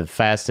 at the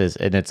fastest.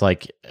 And it's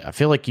like, I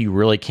feel like you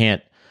really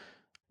can't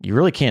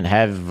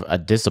have a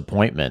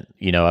disappointment.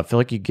 You know, I feel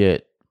like you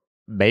get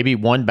maybe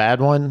one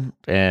bad one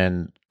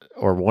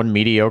or one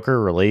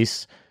mediocre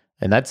release,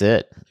 and that's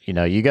it. You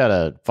know, you got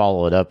to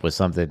follow it up with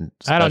something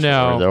special. I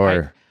don't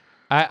know.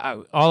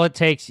 I all it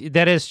takes,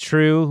 that is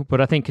true,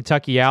 but I think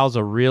Kentucky Owl is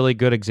a really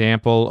good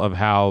example of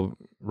how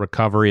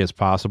recovery is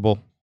possible.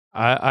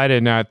 I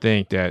did not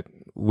think that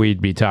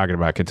we'd be talking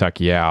about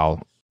Kentucky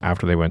Owl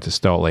after they went to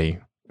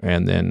Stoli,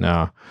 and then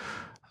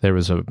there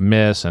was a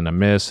miss and a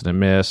miss and a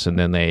miss, and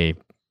then they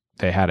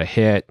had a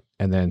hit,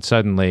 and then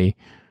suddenly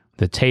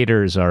the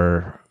taters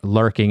are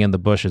lurking in the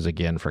bushes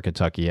again for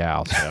Kentucky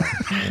Owl.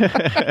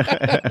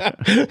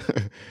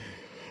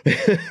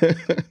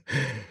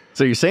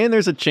 So you're saying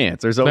there's a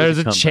chance. There's always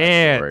a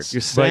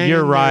chance. But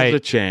you're right.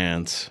 There's a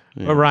chance.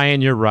 Yeah. But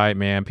Ryan, you're right,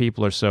 man.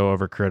 People are so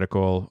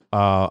overcritical.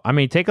 I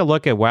mean, take a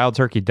look at Wild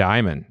Turkey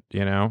Diamond.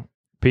 You know,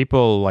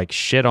 people like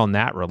shit on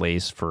that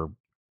release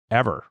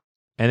forever,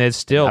 and it's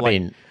still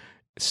it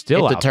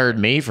deterred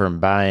me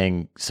from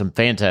buying some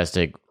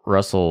fantastic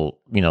Russell.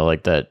 You know,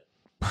 like that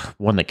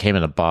one that came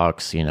in a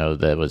box. You know,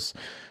 that was,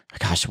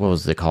 gosh, what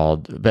was it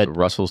called? But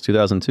Russell's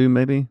 2002,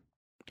 maybe,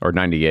 or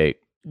 98.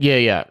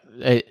 Yeah.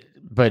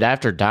 But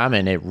after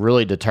Diamond, it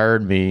really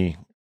deterred me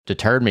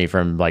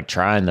from like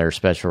trying their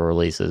special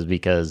releases,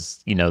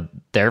 because, you know,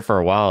 there for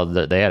a while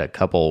they had a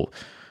couple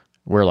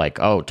where like,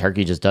 oh,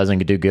 Turkey just doesn't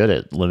do good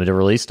at limited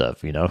release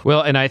stuff, you know?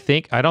 Well, and I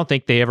don't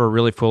think they ever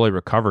really fully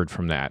recovered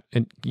from that.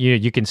 And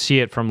you can see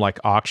it from like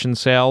auction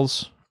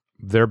sales.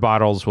 Their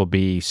bottles will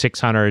be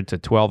 $600 to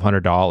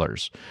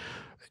 $1,200,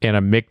 and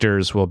a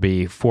Michter's will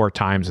be 4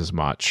 times as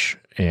much.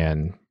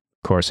 And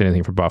of course,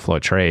 anything from Buffalo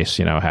Trace,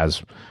 you know,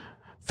 has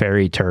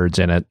fairy turds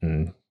in it,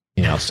 and,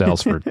 you know,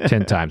 sells for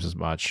 10 times as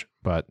much.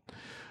 But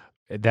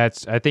I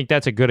think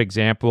that's a good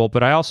example.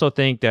 But I also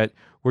think that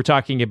we're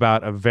talking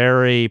about a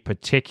very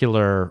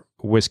particular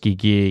whiskey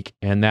geek,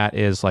 and that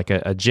is like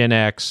a Gen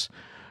X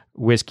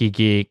whiskey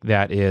geek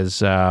that is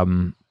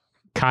kind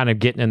of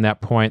getting in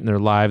that point in their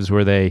lives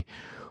where they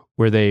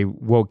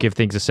won't give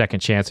things a second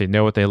chance. They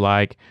know what they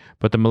like.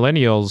 But the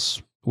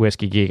millennials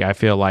whiskey geek, I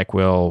feel like,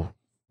 will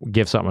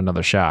give something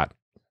another shot.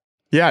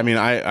 Yeah, I mean,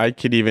 I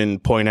could even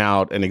point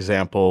out an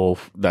example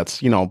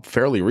that's, you know,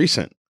 fairly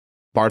recent.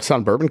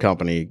 Bardstown Bourbon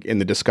Company in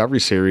the Discovery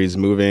Series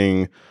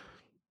moving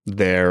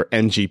their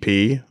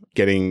MGP,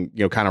 getting,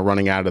 you know, kind of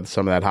running out of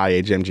some of that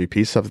high-age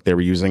MGP stuff that they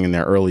were using in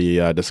their early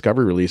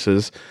Discovery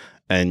releases,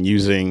 and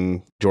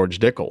using George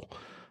Dickel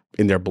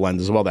in their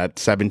blends as well. That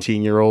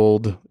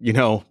 17-year-old, you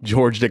know,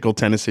 George Dickel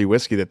Tennessee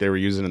whiskey that they were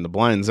using in the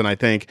blends. And I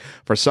think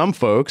for some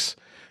folks,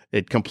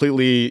 it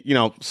completely, you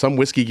know, some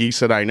whiskey geeks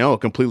that I know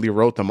completely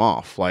wrote them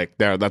off. Like,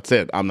 that's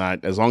it. I'm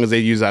not, as long as they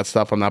use that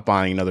stuff, I'm not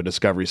buying another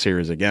Discovery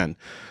Series again.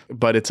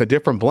 But it's a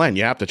different blend.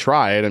 You have to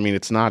try it. I mean,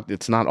 it's not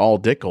all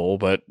Dickel,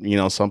 but, you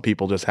know, some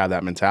people just have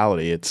that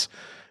mentality. It's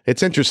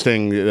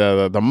interesting.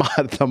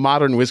 The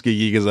modern whiskey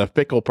geek is a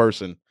fickle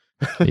person.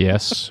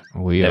 Yes,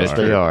 we are. Yes,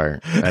 they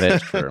are. That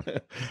is true.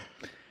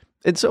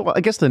 And so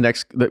I guess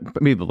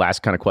maybe the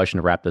last kind of question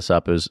to wrap this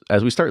up is,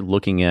 as we start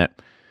looking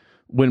at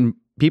when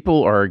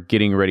people are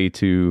getting ready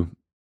to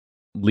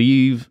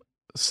leave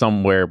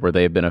somewhere where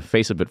they've been a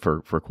face of it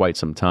for quite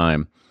some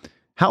time,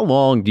 how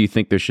long do you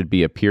think there should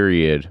be a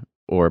period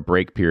or a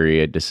break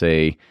period to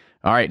say,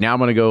 all right, now I'm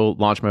going to go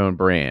launch my own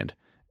brand?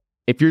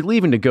 If you're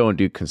leaving to go and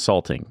do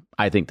consulting,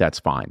 I think that's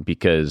fine,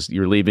 because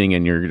you're leaving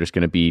and you're just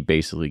going to be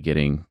basically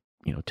getting,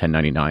 you know,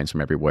 1099s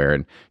from everywhere,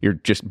 and you're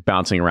just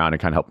bouncing around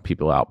and kind of helping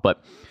people out.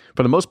 But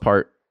for the most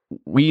part,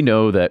 we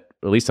know that,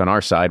 at least on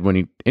our side,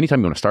 anytime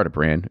you want to start a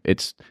brand,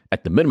 it's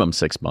at the minimum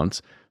 6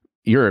 months.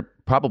 You're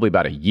probably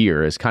about a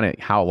year is kind of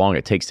how long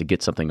it takes to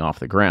get something off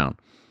the ground.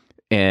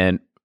 And,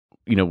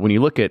 you know, when you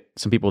look at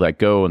some people that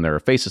go and they're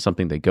a face of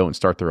something, they go and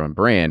start their own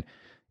brand,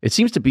 it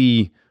seems to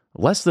be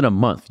less than a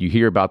month you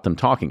hear about them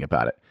talking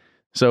about it.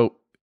 So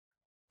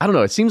I don't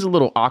know. It seems a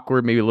little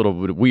awkward, maybe a little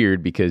bit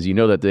weird, because you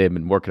know that they've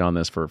been working on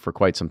this for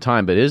quite some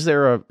time. But is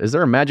there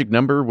a magic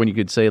number when you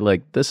could say,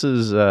 like, this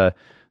is a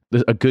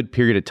good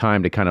period of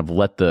time to kind of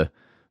let the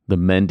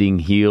mending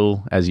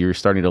heal as you're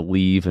starting to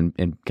leave and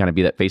kind of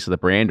be that face of the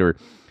brand? Or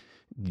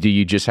do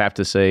you just have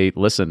to say,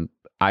 listen,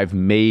 I've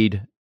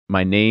made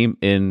my name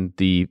in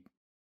the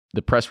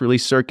press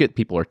release circuit.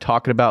 People are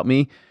talking about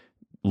me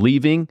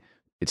leaving.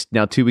 It's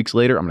now 2 weeks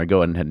later. I'm going to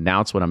go ahead and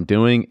announce what I'm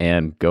doing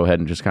and go ahead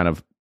and just kind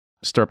of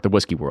stir up the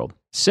whiskey world.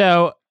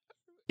 So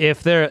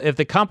if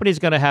the company's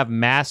going to have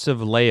massive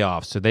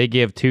layoffs, so they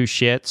give two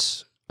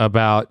shits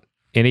about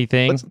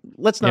anything.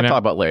 Let's not talk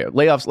about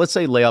layoffs. Let's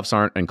say layoffs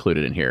aren't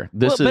included in here.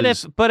 This is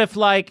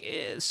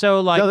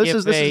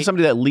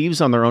somebody that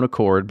leaves on their own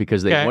accord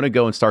because they want to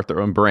go and start their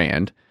own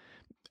brand.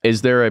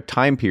 Is there a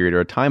time period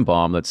or a time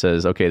bomb that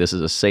says, okay, this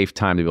is a safe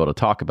time to be able to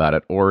talk about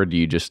it, or do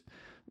you just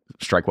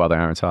strike while the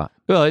iron's hot?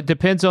 Well, it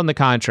depends on the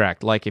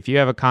contract. Like if you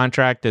have a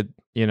contract that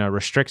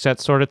restricts that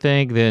sort of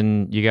thing,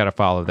 then you got to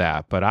follow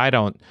that. But I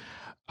don't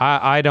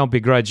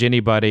begrudge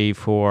anybody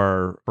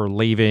for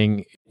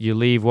leaving. You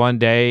leave one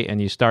day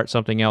and you start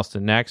something else the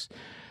next.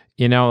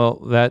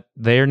 That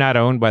they're not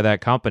owned by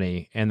that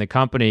company, and the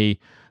company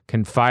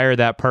can fire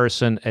that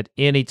person at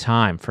any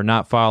time for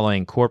not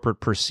following corporate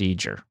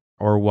procedure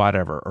or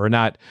whatever, or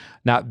not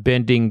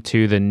bending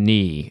to the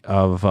knee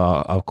of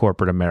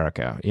corporate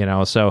America.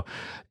 So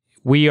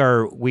we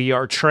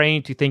are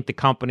trained to think the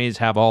companies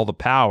have all the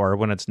power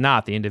when it's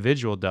not. The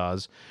individual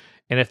does.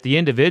 And if the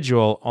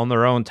individual on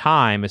their own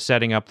time is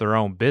setting up their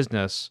own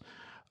business,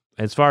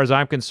 as far as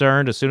I'm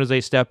concerned, as soon as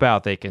they step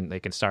out, they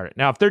can start it.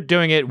 Now, if they're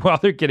doing it while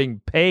they're getting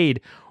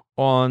paid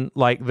on,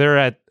 like they're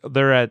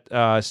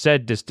at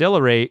said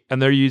distillery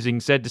and they're using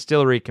said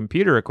distillery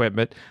computer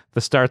equipment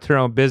to start their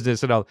own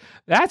business and all,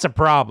 that's a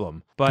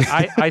problem. But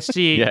I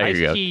see, yeah, I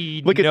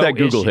see look at no that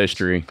Google issues.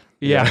 History.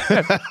 Yeah.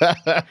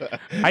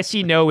 I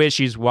see no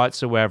issues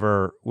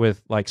whatsoever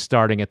with like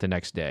starting it the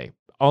next day,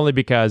 only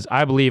because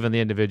I believe in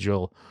the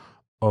individual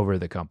over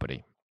the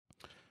company.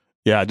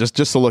 Yeah, just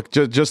to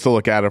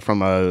look at it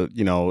from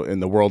in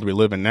the world we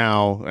live in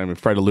now. I mean,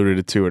 Fred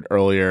alluded to it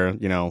earlier.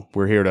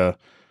 We're here to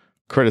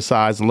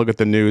criticize and look at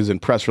the news and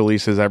press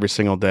releases every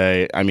single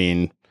day. I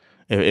mean,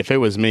 if it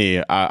was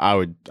me, I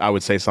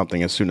would say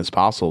something as soon as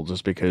possible,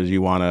 just because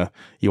you want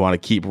to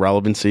keep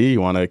relevancy,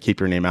 you want to keep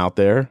your name out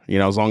there.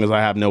 As long as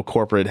I have no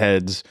corporate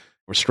heads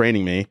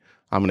restraining me,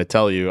 I'm going to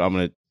tell you, I'm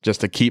going to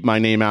just to keep my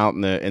name out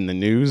in the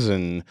news,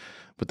 and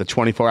with the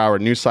 24-hour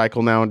news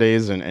cycle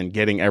nowadays and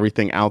getting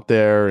everything out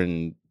there.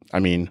 And I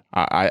mean,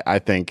 I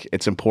think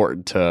it's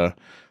important to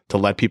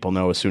let people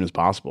know as soon as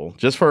possible,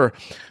 just for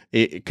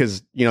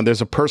because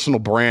there's a personal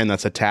brand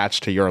that's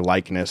attached to your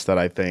likeness that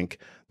I think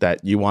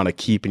that you want to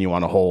keep and you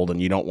want to hold,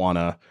 and you don't want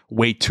to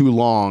wait too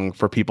long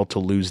for people to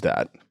lose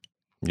that.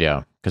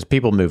 Yeah, because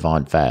people move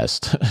on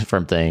fast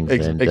from things.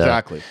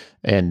 Exactly.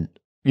 And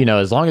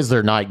as long as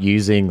they're not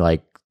using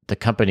like the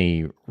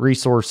company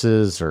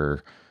resources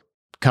or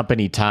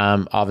company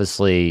time,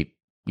 obviously,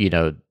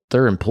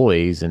 they're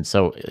employees, and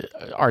so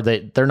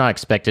they're not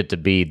expected to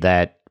be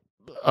that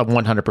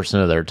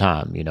 100% of their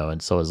time,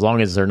 and so as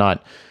long as they're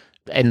not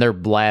in their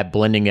lab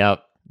blending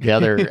out the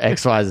other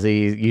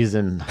XYZ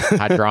using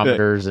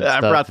hydrometers and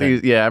stuff.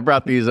 I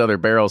brought these other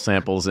barrel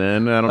samples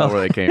in. I don't know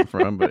where they came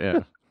from, but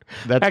yeah.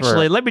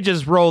 Let me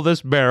just roll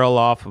this barrel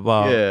off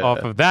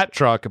of that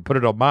truck and put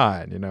it on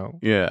mine,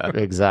 Yeah,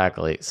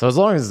 exactly. So as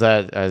long as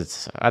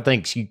I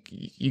think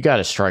you got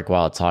to strike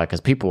while it's hot,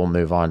 because people will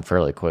move on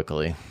fairly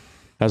quickly.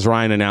 As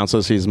Ryan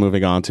announces, he's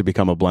moving on to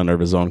become a blender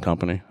of his own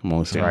company. I'm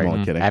only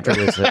kidding. After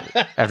this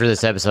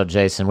episode,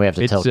 Jason, we have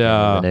to tell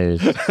the news.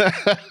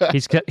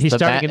 He's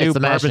starting a new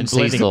bourbon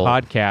blending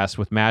podcast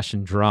with Mash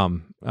and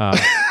Drum.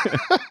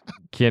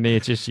 Kenny,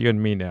 it's just you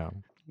and me now.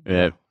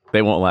 Yeah,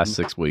 they won't last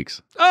 6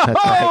 weeks. Oh!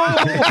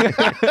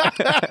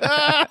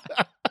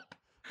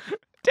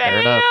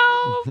 Damn!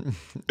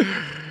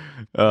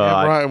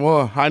 Right.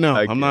 Well, I know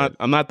I'm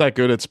not that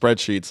good at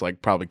spreadsheets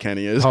like probably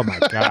Kenny is. Oh my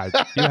God,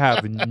 you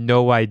have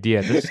no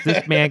idea. This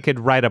man could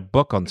write a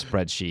book on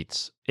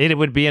spreadsheets. It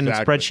would be in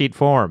spreadsheet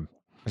form.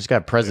 I just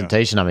got a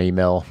presentation on my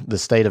email, the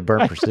state of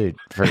Bourbon Pursuit.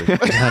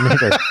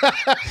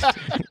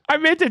 I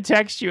meant to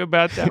text you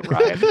about that,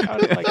 Ryan.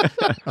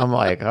 I'm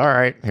like, all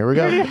right, here we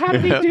go. How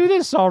did he do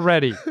this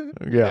already?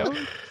 Yeah.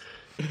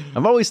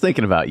 I'm always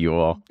thinking about you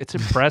all. It's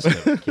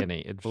impressive,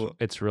 Kenny.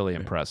 It's really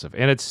impressive,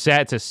 and it's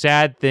sad. It's a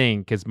sad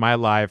thing because my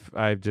life,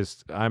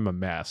 I'm a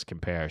mess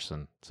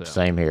comparison. So.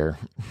 Same here.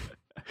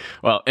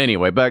 Well,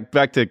 anyway,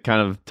 back to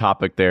kind of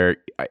topic there.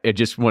 I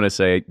just want to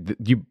say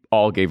you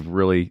all gave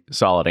really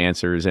solid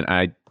answers, and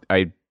I,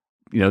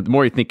 the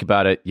more you think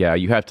about it, yeah,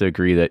 you have to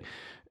agree that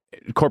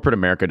corporate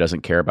America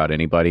doesn't care about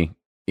anybody,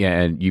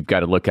 and you've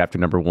got to look after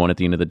number one at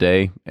the end of the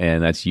day,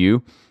 and that's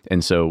you.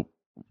 And so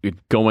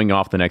going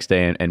off the next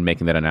day and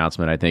making that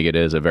announcement, I think it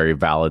is a very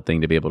valid thing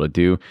to be able to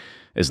do,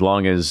 as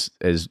long as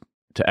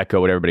to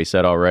echo what everybody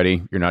said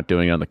already, you're not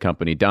doing it on the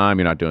company dime,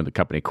 you're not doing the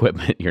company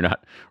equipment, you're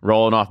not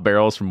rolling off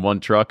barrels from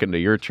one truck into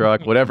your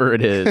truck, whatever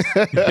it is,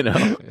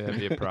 That'd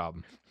be a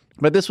problem.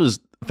 But this was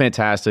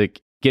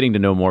fantastic, getting to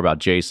know more about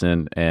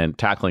Jason and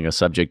tackling a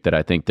subject that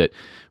I think that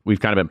we've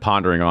kind of been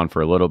pondering on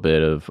for a little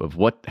bit of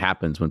what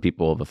happens when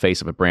people, the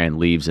face of a brand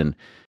leaves, and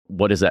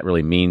what does that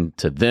really mean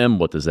to them?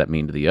 What does that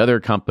mean to the other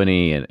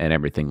company and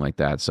everything like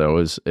that? So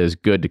it was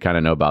good to kind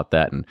of know about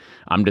that. And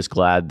I'm just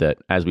glad that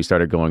as we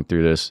started going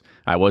through this,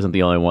 I wasn't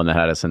the only one that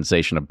had a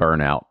sensation of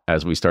burnout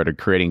as we started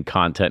creating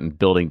content and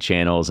building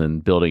channels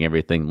and building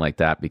everything like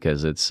that,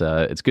 because it's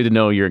good to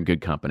know you're in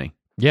good company.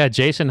 Yeah,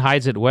 Jason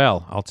hides it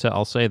well.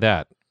 I'll say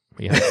that.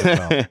 He hides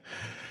it well.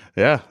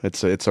 Yeah,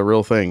 it's a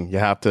real thing. You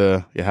have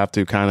to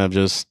kind of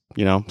just,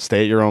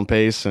 stay at your own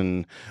pace,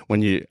 and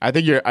I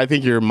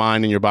think your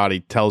mind and your body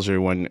tells you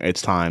when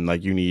it's time.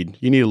 Like you need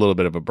a little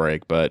bit of a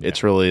break, but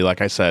it's really,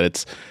 like I said,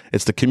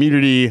 it's the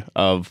community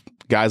of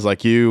guys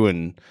like you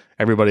and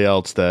everybody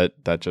else that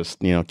just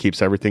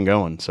keeps everything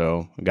going.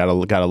 So gotta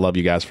love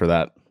you guys for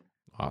that.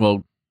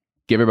 Well,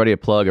 give everybody a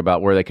plug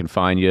about where they can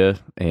find you,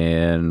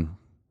 and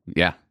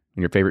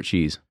your favorite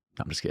cheese.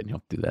 I'm just kidding. You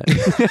don't do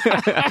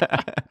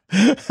that.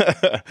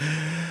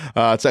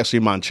 It's actually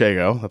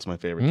Manchego. That's my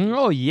favorite cheese.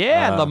 Oh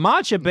yeah, La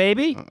Mancha,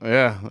 baby.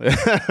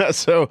 Yeah.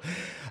 So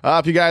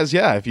if you guys,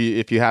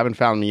 if you haven't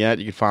found me yet,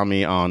 you can find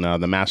me on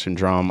the Master and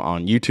Drum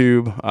on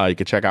YouTube. You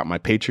can check out my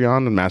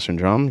Patreon, the Master and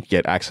Drum. You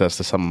get access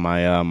to some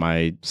of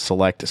my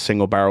select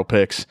single barrel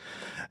picks.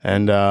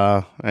 And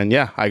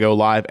yeah, I go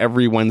live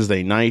every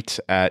Wednesday night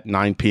at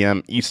 9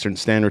 p.m. Eastern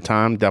Standard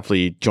Time.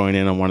 Definitely join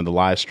in on one of the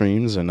live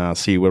streams and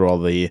see what all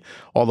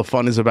the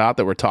fun is about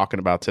that we're talking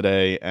about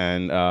today.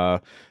 And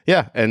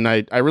and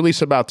I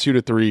release about 2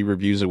 to 3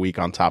 reviews a week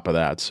on top of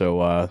that.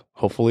 So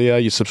hopefully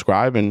you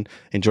subscribe and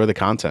enjoy the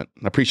content.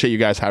 I appreciate you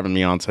guys having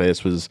me on today.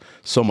 This was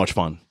so much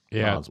fun.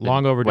 Yeah,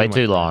 long overdue. Way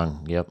too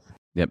long. Yep.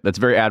 That's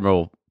very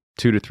admirable.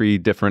 2 to 3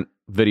 different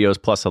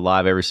videos plus a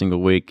live every single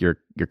week. You're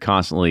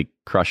constantly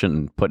crushing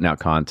and putting out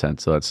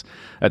content, so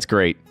that's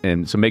great.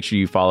 And so make sure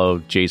you follow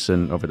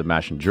Jason over the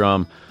Mash and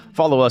Drum.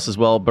 Follow us as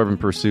well, Bourbon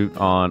Pursuit,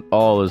 on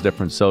all those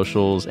different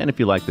socials. And if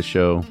you like the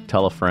show,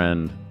 tell a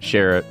friend,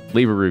 share it,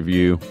 leave a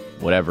review,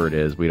 whatever it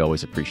is. We'd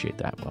always appreciate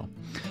that. Well,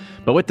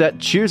 but with that,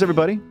 cheers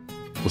everybody.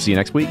 We'll see you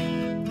next week.